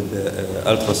with the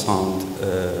ultrasound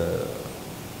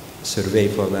survey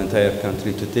for the entire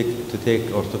country to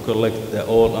take or to collect the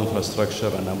all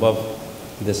infrastructure and above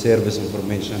the service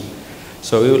information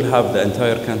So we will have the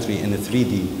entire country in a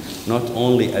 3D, not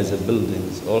only as a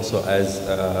buildings, also as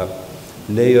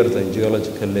layers and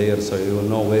geological layers, so you will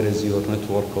know where is your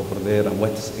network over there and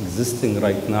what is existing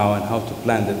right now and how to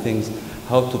plan the things,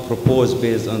 how to propose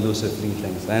based on those 3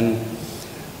 things. And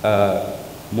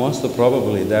most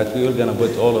probably that we are going to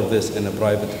put all of this in a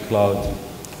private cloud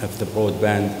if the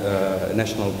broadband,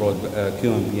 national broadband,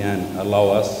 QMBN allow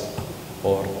us,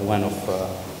 or one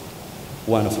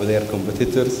of their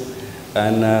competitors,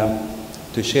 and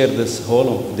to share this whole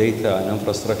of data and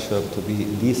infrastructure to be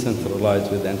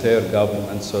decentralized with the entire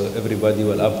government, so everybody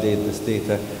will update this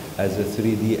data as a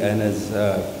 3D and as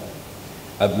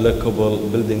applicable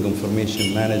building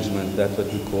information management. That's what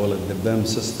we call it, the BIM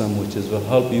system, which will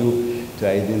help you to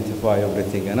identify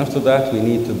everything. And after that, we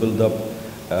need to build up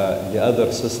the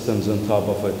other systems on top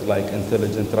of it, like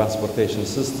intelligent transportation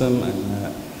system and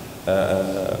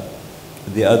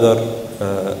the other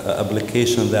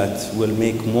application that will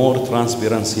make more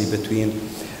transparency between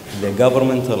the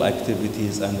governmental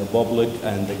activities and the public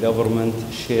and the government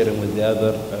sharing with the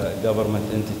other government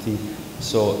entity.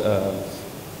 So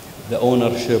the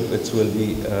ownership, it will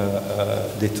be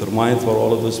determined for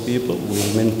all of those people.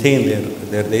 We'll maintain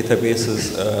their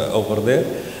databases over there,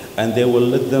 and they will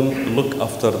let them look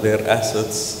after their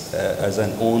assets as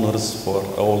an owners for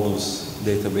all those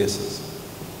databases.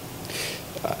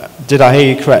 Did I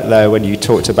hear you correct there when you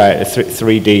talked about a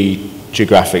 3D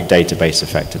geographic database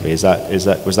effectively? Was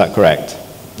that correct?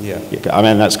 Yeah. I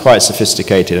mean, that's quite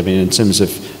sophisticated. I mean, in terms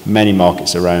of many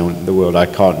markets around the world, I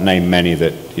can't name many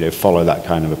that follow that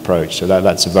kind of approach. So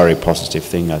that's a very positive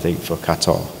thing, I think, for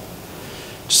Qatar.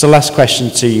 Just the last question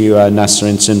to you, Nasser,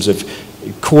 in terms of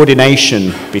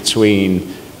coordination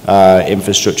between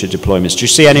infrastructure deployments. Do you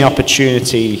see any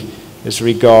opportunity as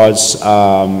regards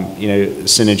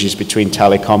synergies between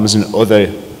telecoms and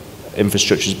other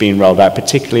infrastructures being rolled out,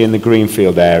 particularly in the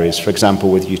greenfield areas, for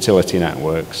example, with utility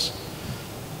networks?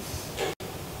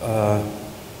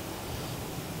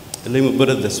 Let me put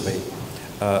it this way.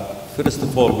 First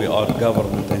of all, we are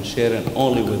government and sharing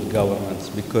only with governments,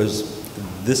 because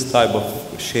this type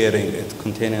of sharing, it's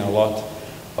containing a lot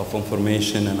of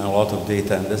information and a lot of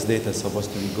data, and this data is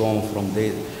supposed to be going from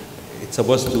data. It's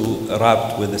supposed to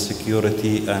wrap with the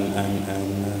security and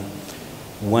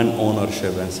one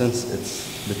ownership, and since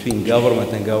it's between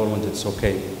government and government, it's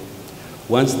okay.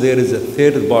 Once there is a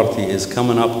third party is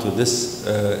coming up to this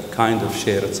kind of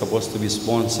share, it's supposed to be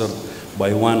sponsored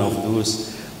by one of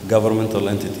those governmental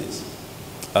entities.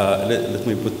 Let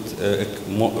me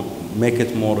make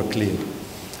it more clear.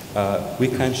 We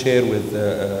can share with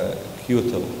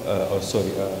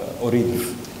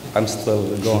Ooredoo. I'm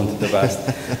still going to the past.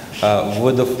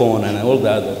 Vodafone and all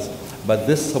the others. But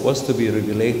this is supposed to be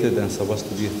regulated and supposed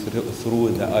to be through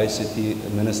the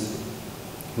ICT ministry.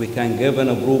 We can give an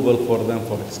approval for them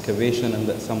for excavation and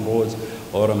some roads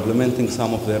or implementing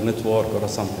some of their network or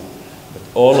something. But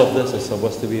all of this is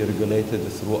supposed to be regulated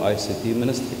through ICT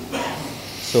ministry.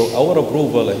 So our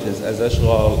approval, it is as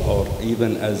Ashghal or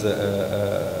even as,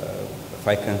 if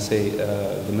I can say,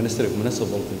 the Ministry of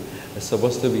Municipality, is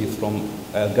supposed to be from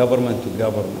government to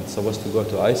government. It's supposed to go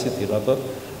to ICT Qatar.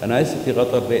 And ICT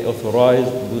Qatar, they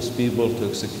authorize those people to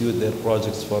execute their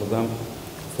projects for them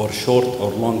for short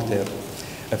or long term.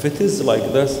 If it is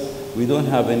like this, we don't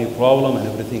have any problem and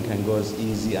everything can go as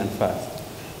easy and fast.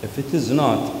 If it is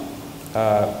not,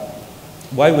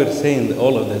 why we're saying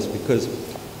all of this? Because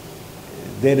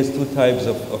there is two types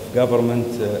of government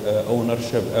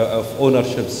ownership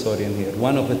in here.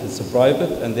 One of it is a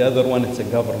private and the other one is a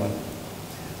government.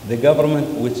 The government,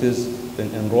 which is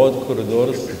in road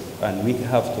corridors, and we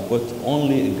have to put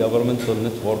only governmental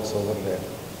networks over there.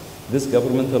 This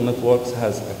governmental networks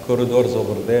has corridors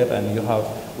over there, and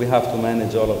we have to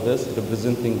manage all of this,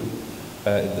 representing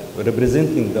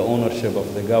the ownership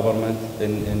of the government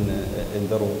in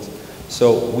the roads.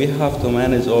 So we have to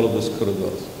manage all of those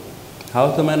corridors.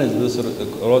 How to manage those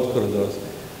road corridors?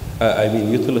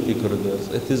 Utility corridors.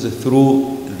 It is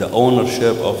through the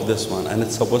ownership of this one, and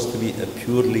it's supposed to be a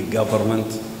purely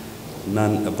government,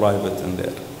 non-private in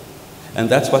there. And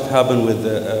that's what happened with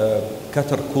the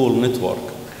Qatar Cool network.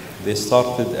 They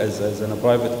started as a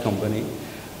private company,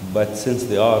 but since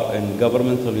they are in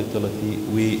governmental utility,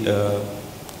 we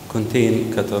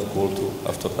contain Qatar Cool too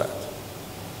after that.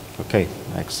 Okay,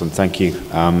 excellent, thank you.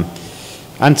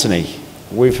 Anthony,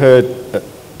 we've heard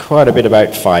quite a bit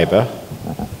about fibre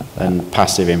and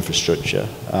passive infrastructure.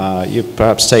 You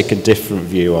perhaps take a different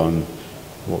view on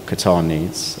what Qatar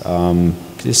needs.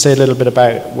 Could you say a little bit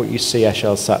about what you see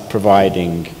Ashghal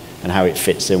providing and how it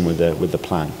fits in with the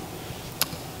plan?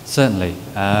 Certainly.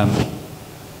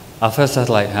 Our first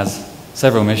satellite has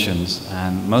several missions,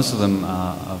 and most of them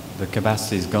the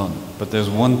capacity is gone. But there's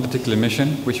one particular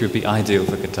mission which would be ideal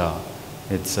for Qatar.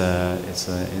 It's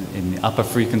in the upper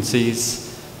frequencies.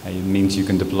 It means you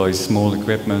can deploy small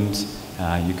equipment.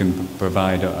 You can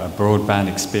provide a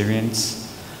broadband experience.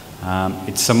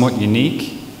 It's somewhat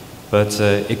unique, but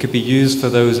it could be used for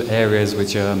those areas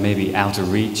which are maybe out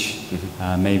of reach,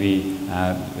 maybe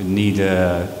need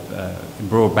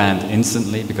broadband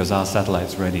instantly because our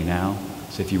satellite's ready now.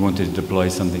 So if you wanted to deploy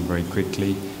something very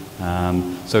quickly.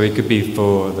 So it could be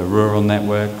for the rural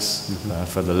networks,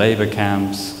 for the labor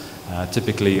camps.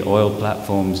 Typically oil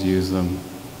platforms use them.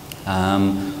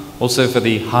 Also for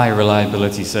the high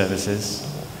reliability services.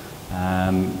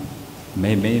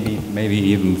 Maybe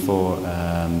even for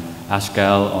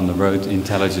Ashghal on the road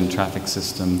intelligent traffic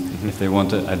system, if they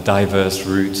want a diverse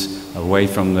route away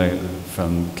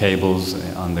from cables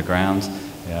on the ground,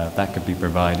 that could be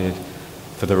provided.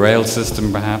 For the rail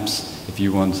system, perhaps, if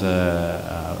you want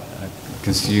a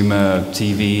consumer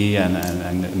TV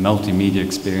and multimedia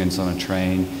experience on a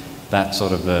train, that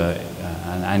sort of,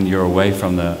 and you're away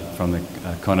from the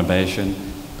conurbation,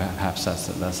 perhaps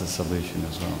that's a solution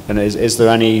as well. And is there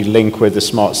any link with the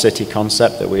smart city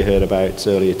concept that we heard about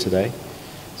earlier today?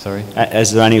 Sorry?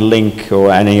 Is there any link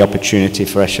or any opportunity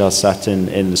for Ashghal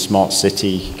in the smart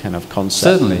city kind of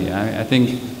concept? Certainly. I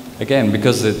think, again,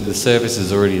 because the service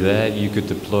is already there, you could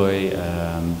deploy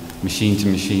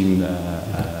machine-to-machine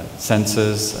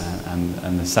sensors,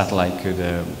 and the satellite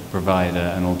could provide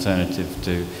an alternative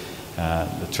to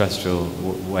the terrestrial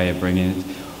way of bringing it.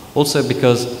 Also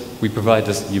because we provide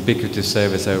this ubiquitous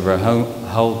service over a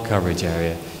whole coverage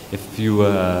area. If you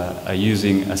are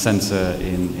using a sensor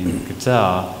in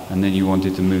Qatar and then you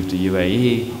wanted to move to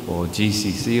UAE or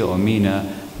GCC or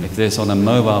MENA, if this on a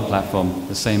mobile platform,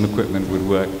 the same equipment would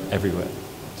work everywhere.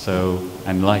 So,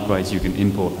 and likewise, you can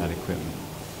import that equipment.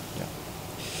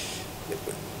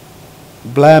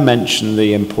 Blair mentioned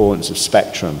the importance of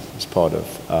spectrum as part of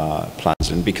plans,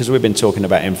 and because we've been talking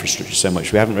about infrastructure so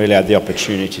much, we haven't really had the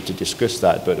opportunity to discuss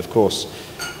that. But of course,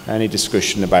 any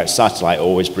discussion about satellite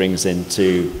always brings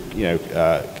into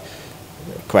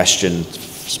question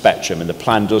spectrum, and the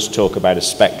plan does talk about a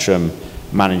spectrum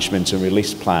management and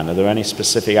release plan. Are there any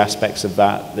specific aspects of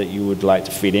that that you would like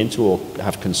to feed into or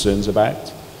have concerns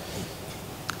about?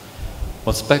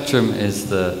 Well, spectrum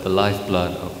is the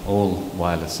lifeblood of all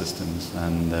wireless systems,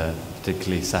 and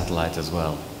particularly satellite as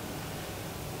well.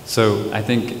 So I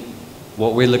think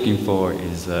what we're looking for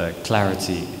is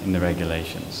clarity in the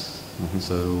regulations.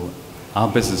 So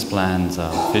our business plans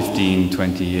are 15,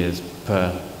 20 years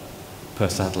per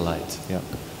satellite.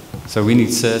 So we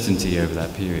need certainty over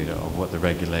that period of what the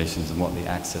regulations and what the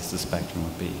access to spectrum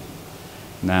would be.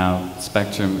 Now,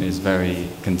 spectrum is very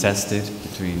contested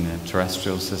between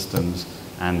terrestrial systems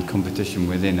and competition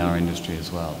within our industry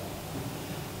as well.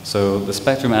 So the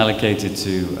spectrum allocated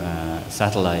to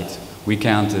satellite, we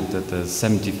counted that there's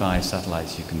 75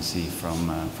 satellites you can see from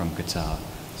Qatar.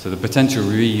 So the potential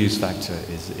reuse factor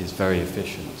is very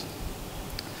efficient.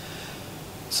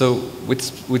 So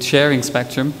with sharing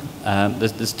spectrum,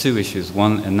 there's two issues,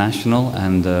 one a national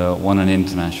and one an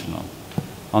international.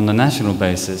 On the national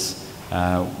basis,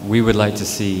 we would like to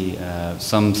see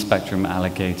some spectrum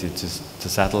allocated to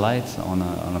satellite on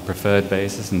a preferred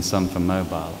basis and some for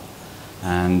mobile.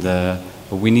 And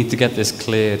but we need to get this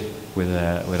cleared with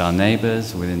our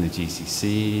neighbors, within the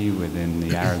GCC, within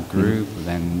the Arab group,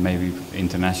 then maybe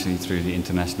internationally through the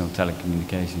International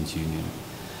Telecommunications Union.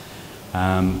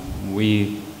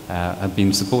 We have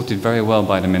been supported very well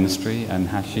by the ministry, and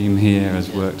Hashem here has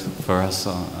worked for us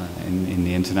in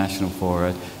the international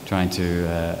fora, trying to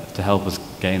help us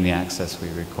gain the access we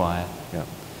require.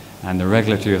 And the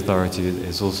regulatory authority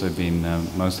has also been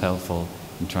most helpful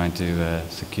in trying to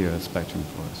secure spectrum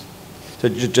for us. So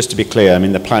just to be clear, I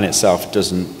mean, the plan itself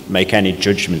doesn't make any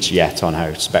judgments yet on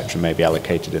how spectrum may be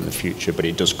allocated in the future, but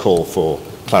it does call for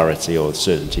clarity or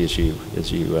certainty as you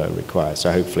require.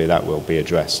 So hopefully that will be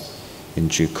addressed in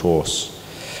due course.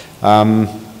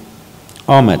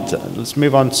 Ahmed, let's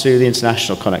move on to the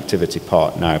international connectivity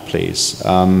part now, please.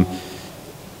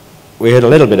 We heard a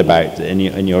little bit about,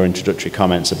 in your introductory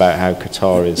comments, about how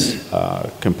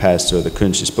Qatar compares to other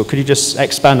countries, but could you just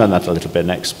expand on that a little bit and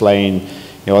explain,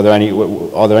 are there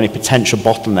any potential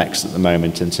bottlenecks at the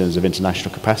moment in terms of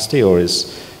international capacity, or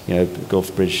is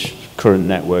Gulf Bridge current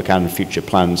network and future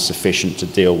plans sufficient to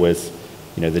deal with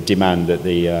the demand that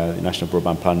the National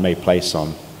Broadband Plan may place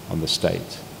on the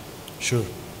state? Sure.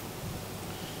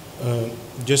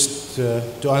 Just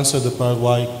to answer the part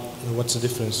what's the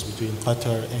difference between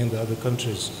Qatar and the other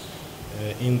countries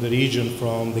in the region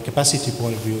from the capacity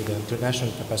point of view, the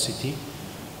international capacity.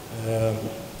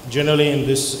 Generally in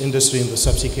this industry, in the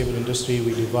subsea cable industry,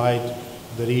 we divide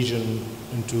the region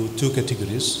into two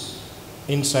categories: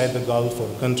 inside the Gulf,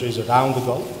 or countries around the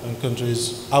Gulf, and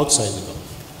countries outside the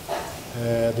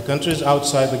Gulf. The countries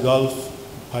outside the Gulf,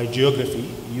 by geography,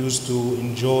 used to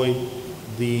enjoy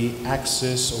the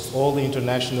access of all the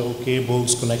international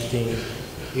cables connecting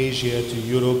Asia to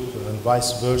Europe and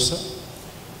vice versa.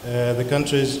 The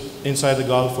countries inside the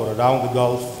Gulf or around the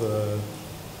Gulf,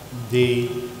 they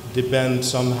depend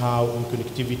somehow on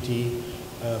connectivity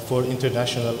for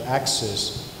international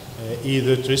access,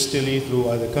 either terrestrially through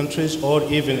other countries, or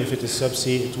even if it is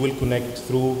subsea, it will connect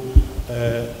through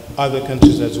other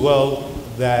countries as well,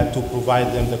 that to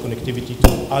provide them the connectivity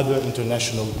to other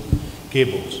international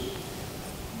cables.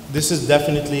 This is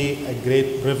definitely a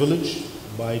great privilege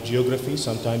by geography.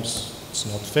 Sometimes it's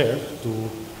not fair to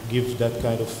give that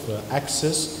kind of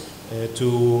access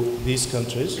to these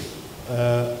countries.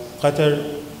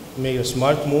 Qatar made a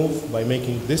smart move by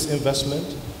making this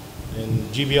investment in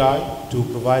GBI to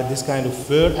provide this kind of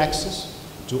fair access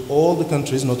to all the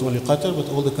countries, not only Qatar, but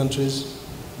all the countries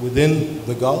within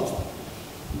the Gulf,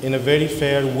 in a very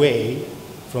fair way.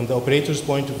 From the operator's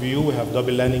point of view, we have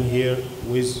double landing here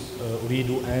with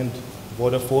Ooredoo and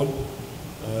Vodafone,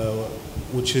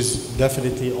 which is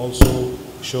definitely also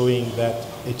showing that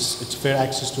it's fair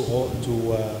access to all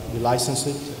the licensed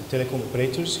telecom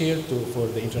operators here for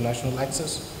the international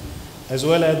access, as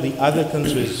well as the other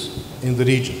countries in the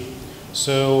region.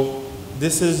 So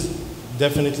this is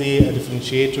definitely a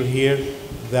differentiator here,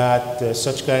 that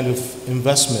such kind of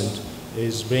investment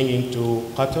is bringing to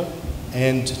Qatar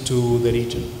and to the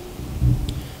region.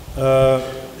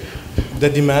 The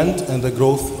demand and the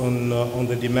growth on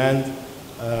the demand,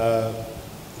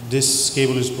 this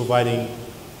cable is providing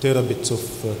terabits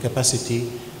of capacity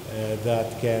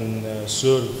that can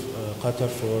serve Qatar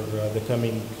for the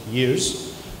coming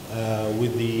years,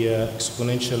 with the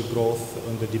exponential growth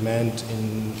on the demand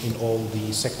in all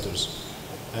the sectors.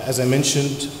 As I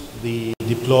mentioned, the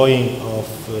deployment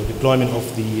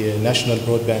of the national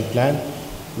broadband plan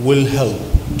will help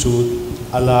to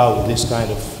allow this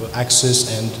kind of access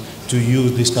and to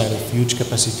use this kind of huge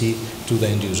capacity to the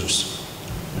end users.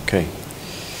 Okay.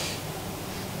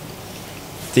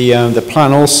 The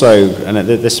plan also, and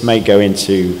this may go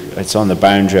into, it's on the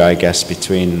boundary, I guess,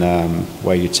 between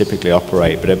where you typically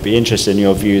operate, but I'd be interested in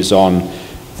your views on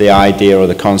the idea or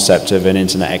the concept of an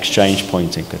internet exchange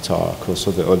point in Qatar. Of course,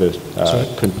 other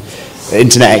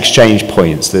internet exchange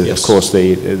points. Yes. Of course,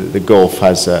 the Gulf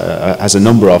has a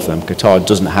number of them. Qatar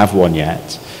doesn't have one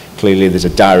yet. Clearly, there's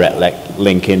a direct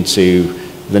link into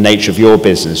the nature of your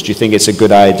business. Do you think it's a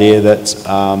good idea that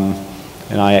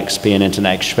an IXP, an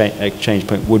internet exchange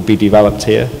point, would be developed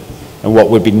here, and what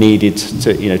would be needed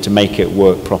to make it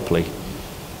work properly?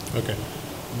 Okay,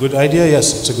 good idea.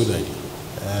 Yes, it's a good idea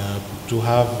to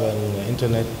have an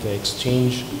internet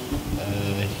exchange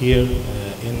here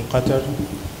in Qatar.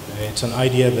 It's an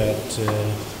idea that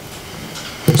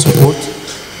we support,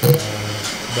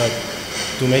 but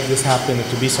to make this happen and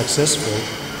to be successful,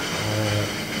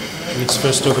 let's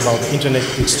first talk about the internet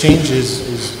exchange.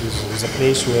 Is a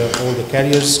place where all the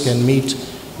carriers can meet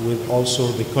with also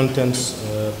the content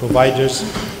providers,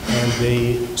 and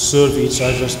they serve each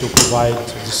other to provide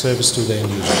the service to the end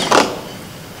users.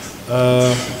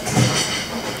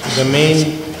 The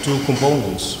main two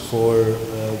components for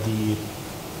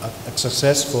a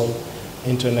successful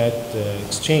internet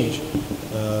exchange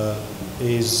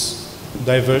is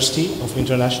diversity of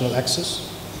international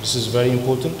access. This is very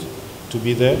important to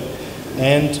be there,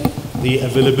 and the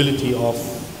availability of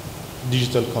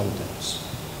digital contents.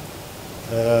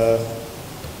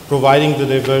 Providing the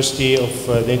diversity of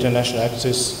the international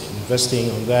access, investing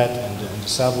on that, and the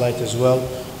satellite as well,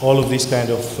 all of these kind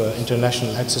of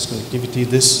international access connectivity,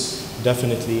 this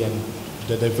definitely, and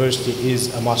the diversity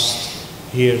is a must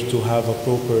here to have a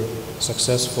proper,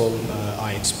 successful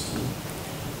IXP.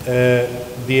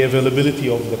 The availability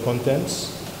of the contents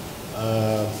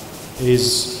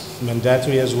is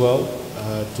mandatory as well,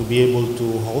 to be able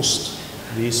to host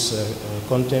these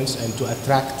contents and to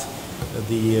attract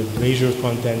the major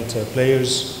content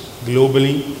players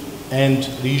globally and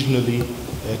regionally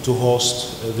to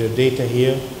host their data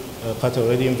here. Qatar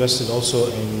already invested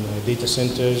also in data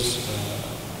centers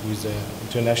with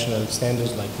international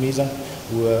standards like MISA,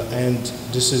 and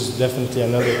this is definitely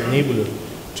another enabler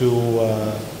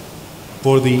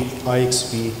for the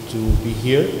IXP to be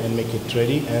here and make it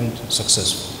ready and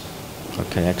successful.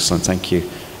 Okay, excellent, thank you.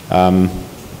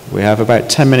 We have about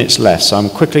 10 minutes left, so I'm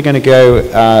quickly going to go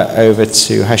over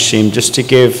to Hashem just to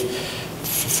give,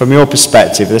 from your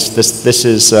perspective, this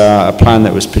is a plan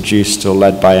that was produced or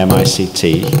led by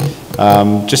MICT.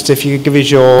 Just if you could give us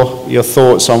your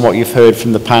thoughts on what you've heard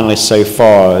from the panelists so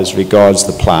far as regards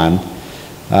the plan,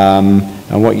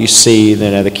 and what you see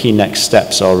the key next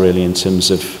steps are really in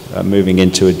terms of moving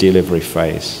into a delivery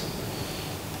phase.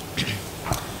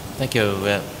 Thank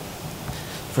you.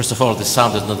 First of all, the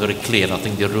sound is not very clear. I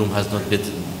think the room has not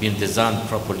been designed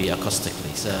properly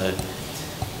acoustically. So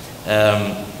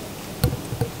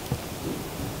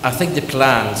I think the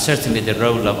plan, certainly the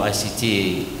role of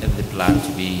ICT in the plan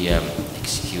to be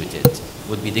executed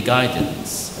would be the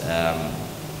guidance,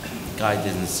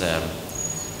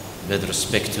 with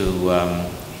respect to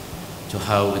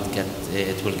how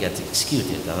it will get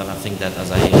executed. And I think that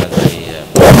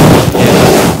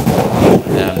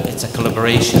it's a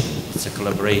collaboration. It's a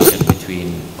collaboration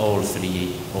between all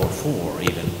three or four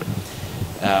even.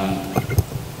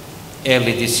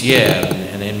 Early this year,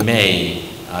 and in May,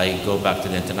 I go back to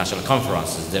the international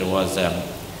conferences. There was a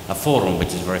forum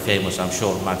which is very famous. I'm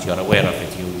sure, Matt, you are aware of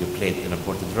it. You played an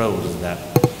important role in that.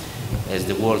 Is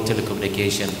the World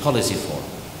Telecommunication Policy Forum.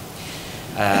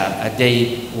 A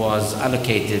day was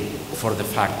allocated for the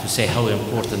fact to say how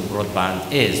important broadband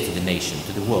is to the nation,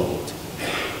 to the world.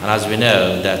 And as we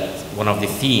know, that one of the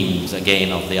themes,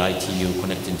 again, of the ITU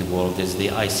Connecting the World is the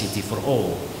ICT for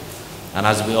all. And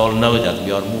as we all know that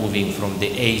we are moving from the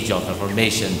age of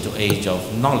information to age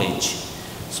of knowledge,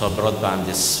 so broadband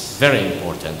is very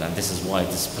important, and this is why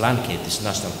this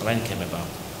national plan came about.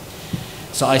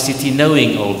 So ICT,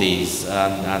 knowing all these,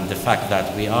 and the fact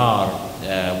that we are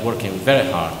working very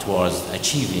hard towards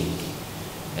achieving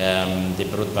the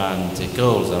broadband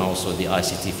goals and also the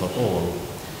ICT for all,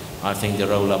 I think the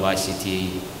role of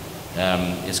ICT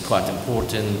is quite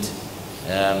important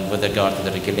with regard to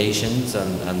the regulations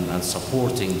and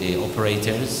supporting the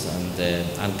operators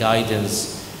and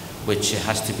guidance which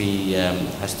has to be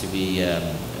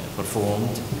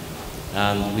performed.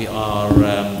 And we are,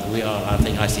 I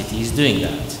think ICT is doing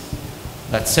that.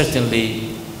 But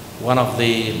certainly one of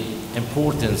the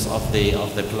importance of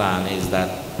the plan is that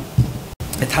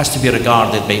it has to be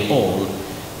regarded by all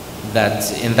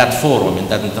that in that forum, in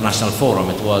that international forum,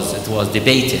 it was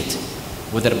debated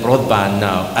whether broadband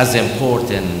now as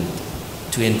important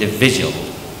to individual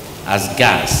as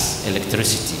gas,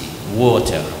 electricity,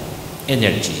 water,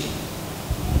 energy.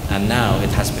 And now it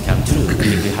has become true.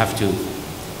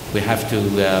 We have to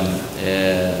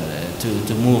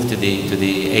move to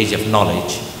the age of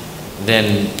knowledge.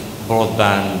 Then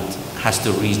broadband has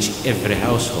to reach every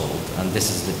household, and this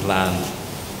is the plan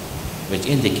which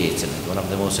indicates it, one of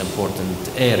the most important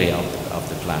area of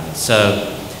the plan. So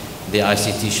the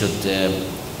ICT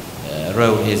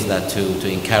role is that to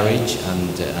encourage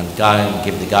and guide,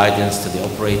 give the guidance to the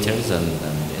operators and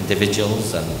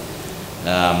individuals and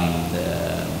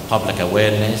public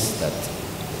awareness that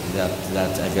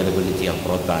availability of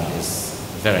broadband is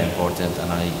very important,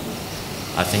 and I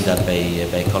think that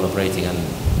by collaborating and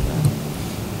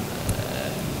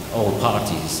all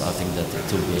parties, I think that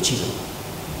it will be achievable.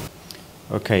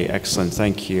 Okay, excellent.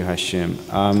 Thank you, Hashem.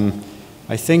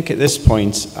 I think at this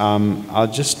point,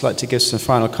 I'd just like to give some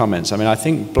final comments. I mean, I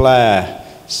think Blair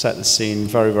set the scene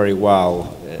very, very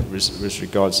well with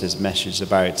regards to his message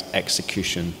about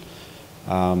execution.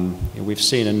 We've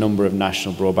seen a number of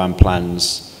national broadband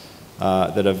plans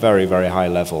that are very, very high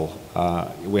level.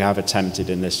 We have attempted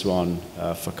in this one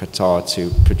for Qatar to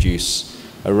produce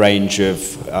a range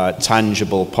of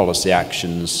tangible policy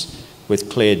actions with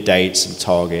clear dates and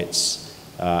targets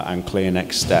and clear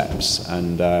next steps.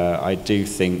 And I do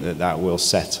think that will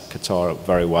set Qatar up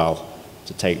very well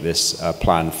to take this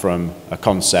plan from a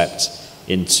concept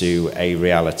into a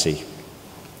reality.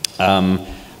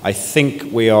 I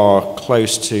think we are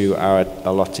close to our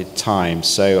allotted time,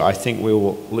 so I think we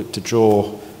will look to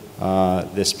draw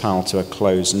this panel to a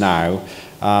close now.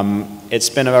 It's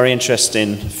been a very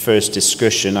interesting first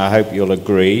discussion, I hope you'll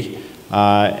agree,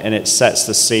 and it sets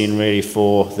the scene really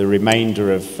for the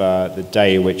remainder of the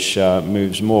day, which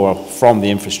moves more from the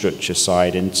infrastructure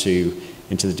side into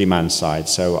the demand side.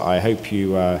 So I hope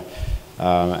you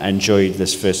enjoyed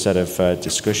this first set of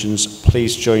discussions.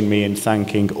 Please join me in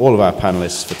thanking all of our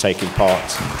panelists for taking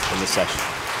part in the session.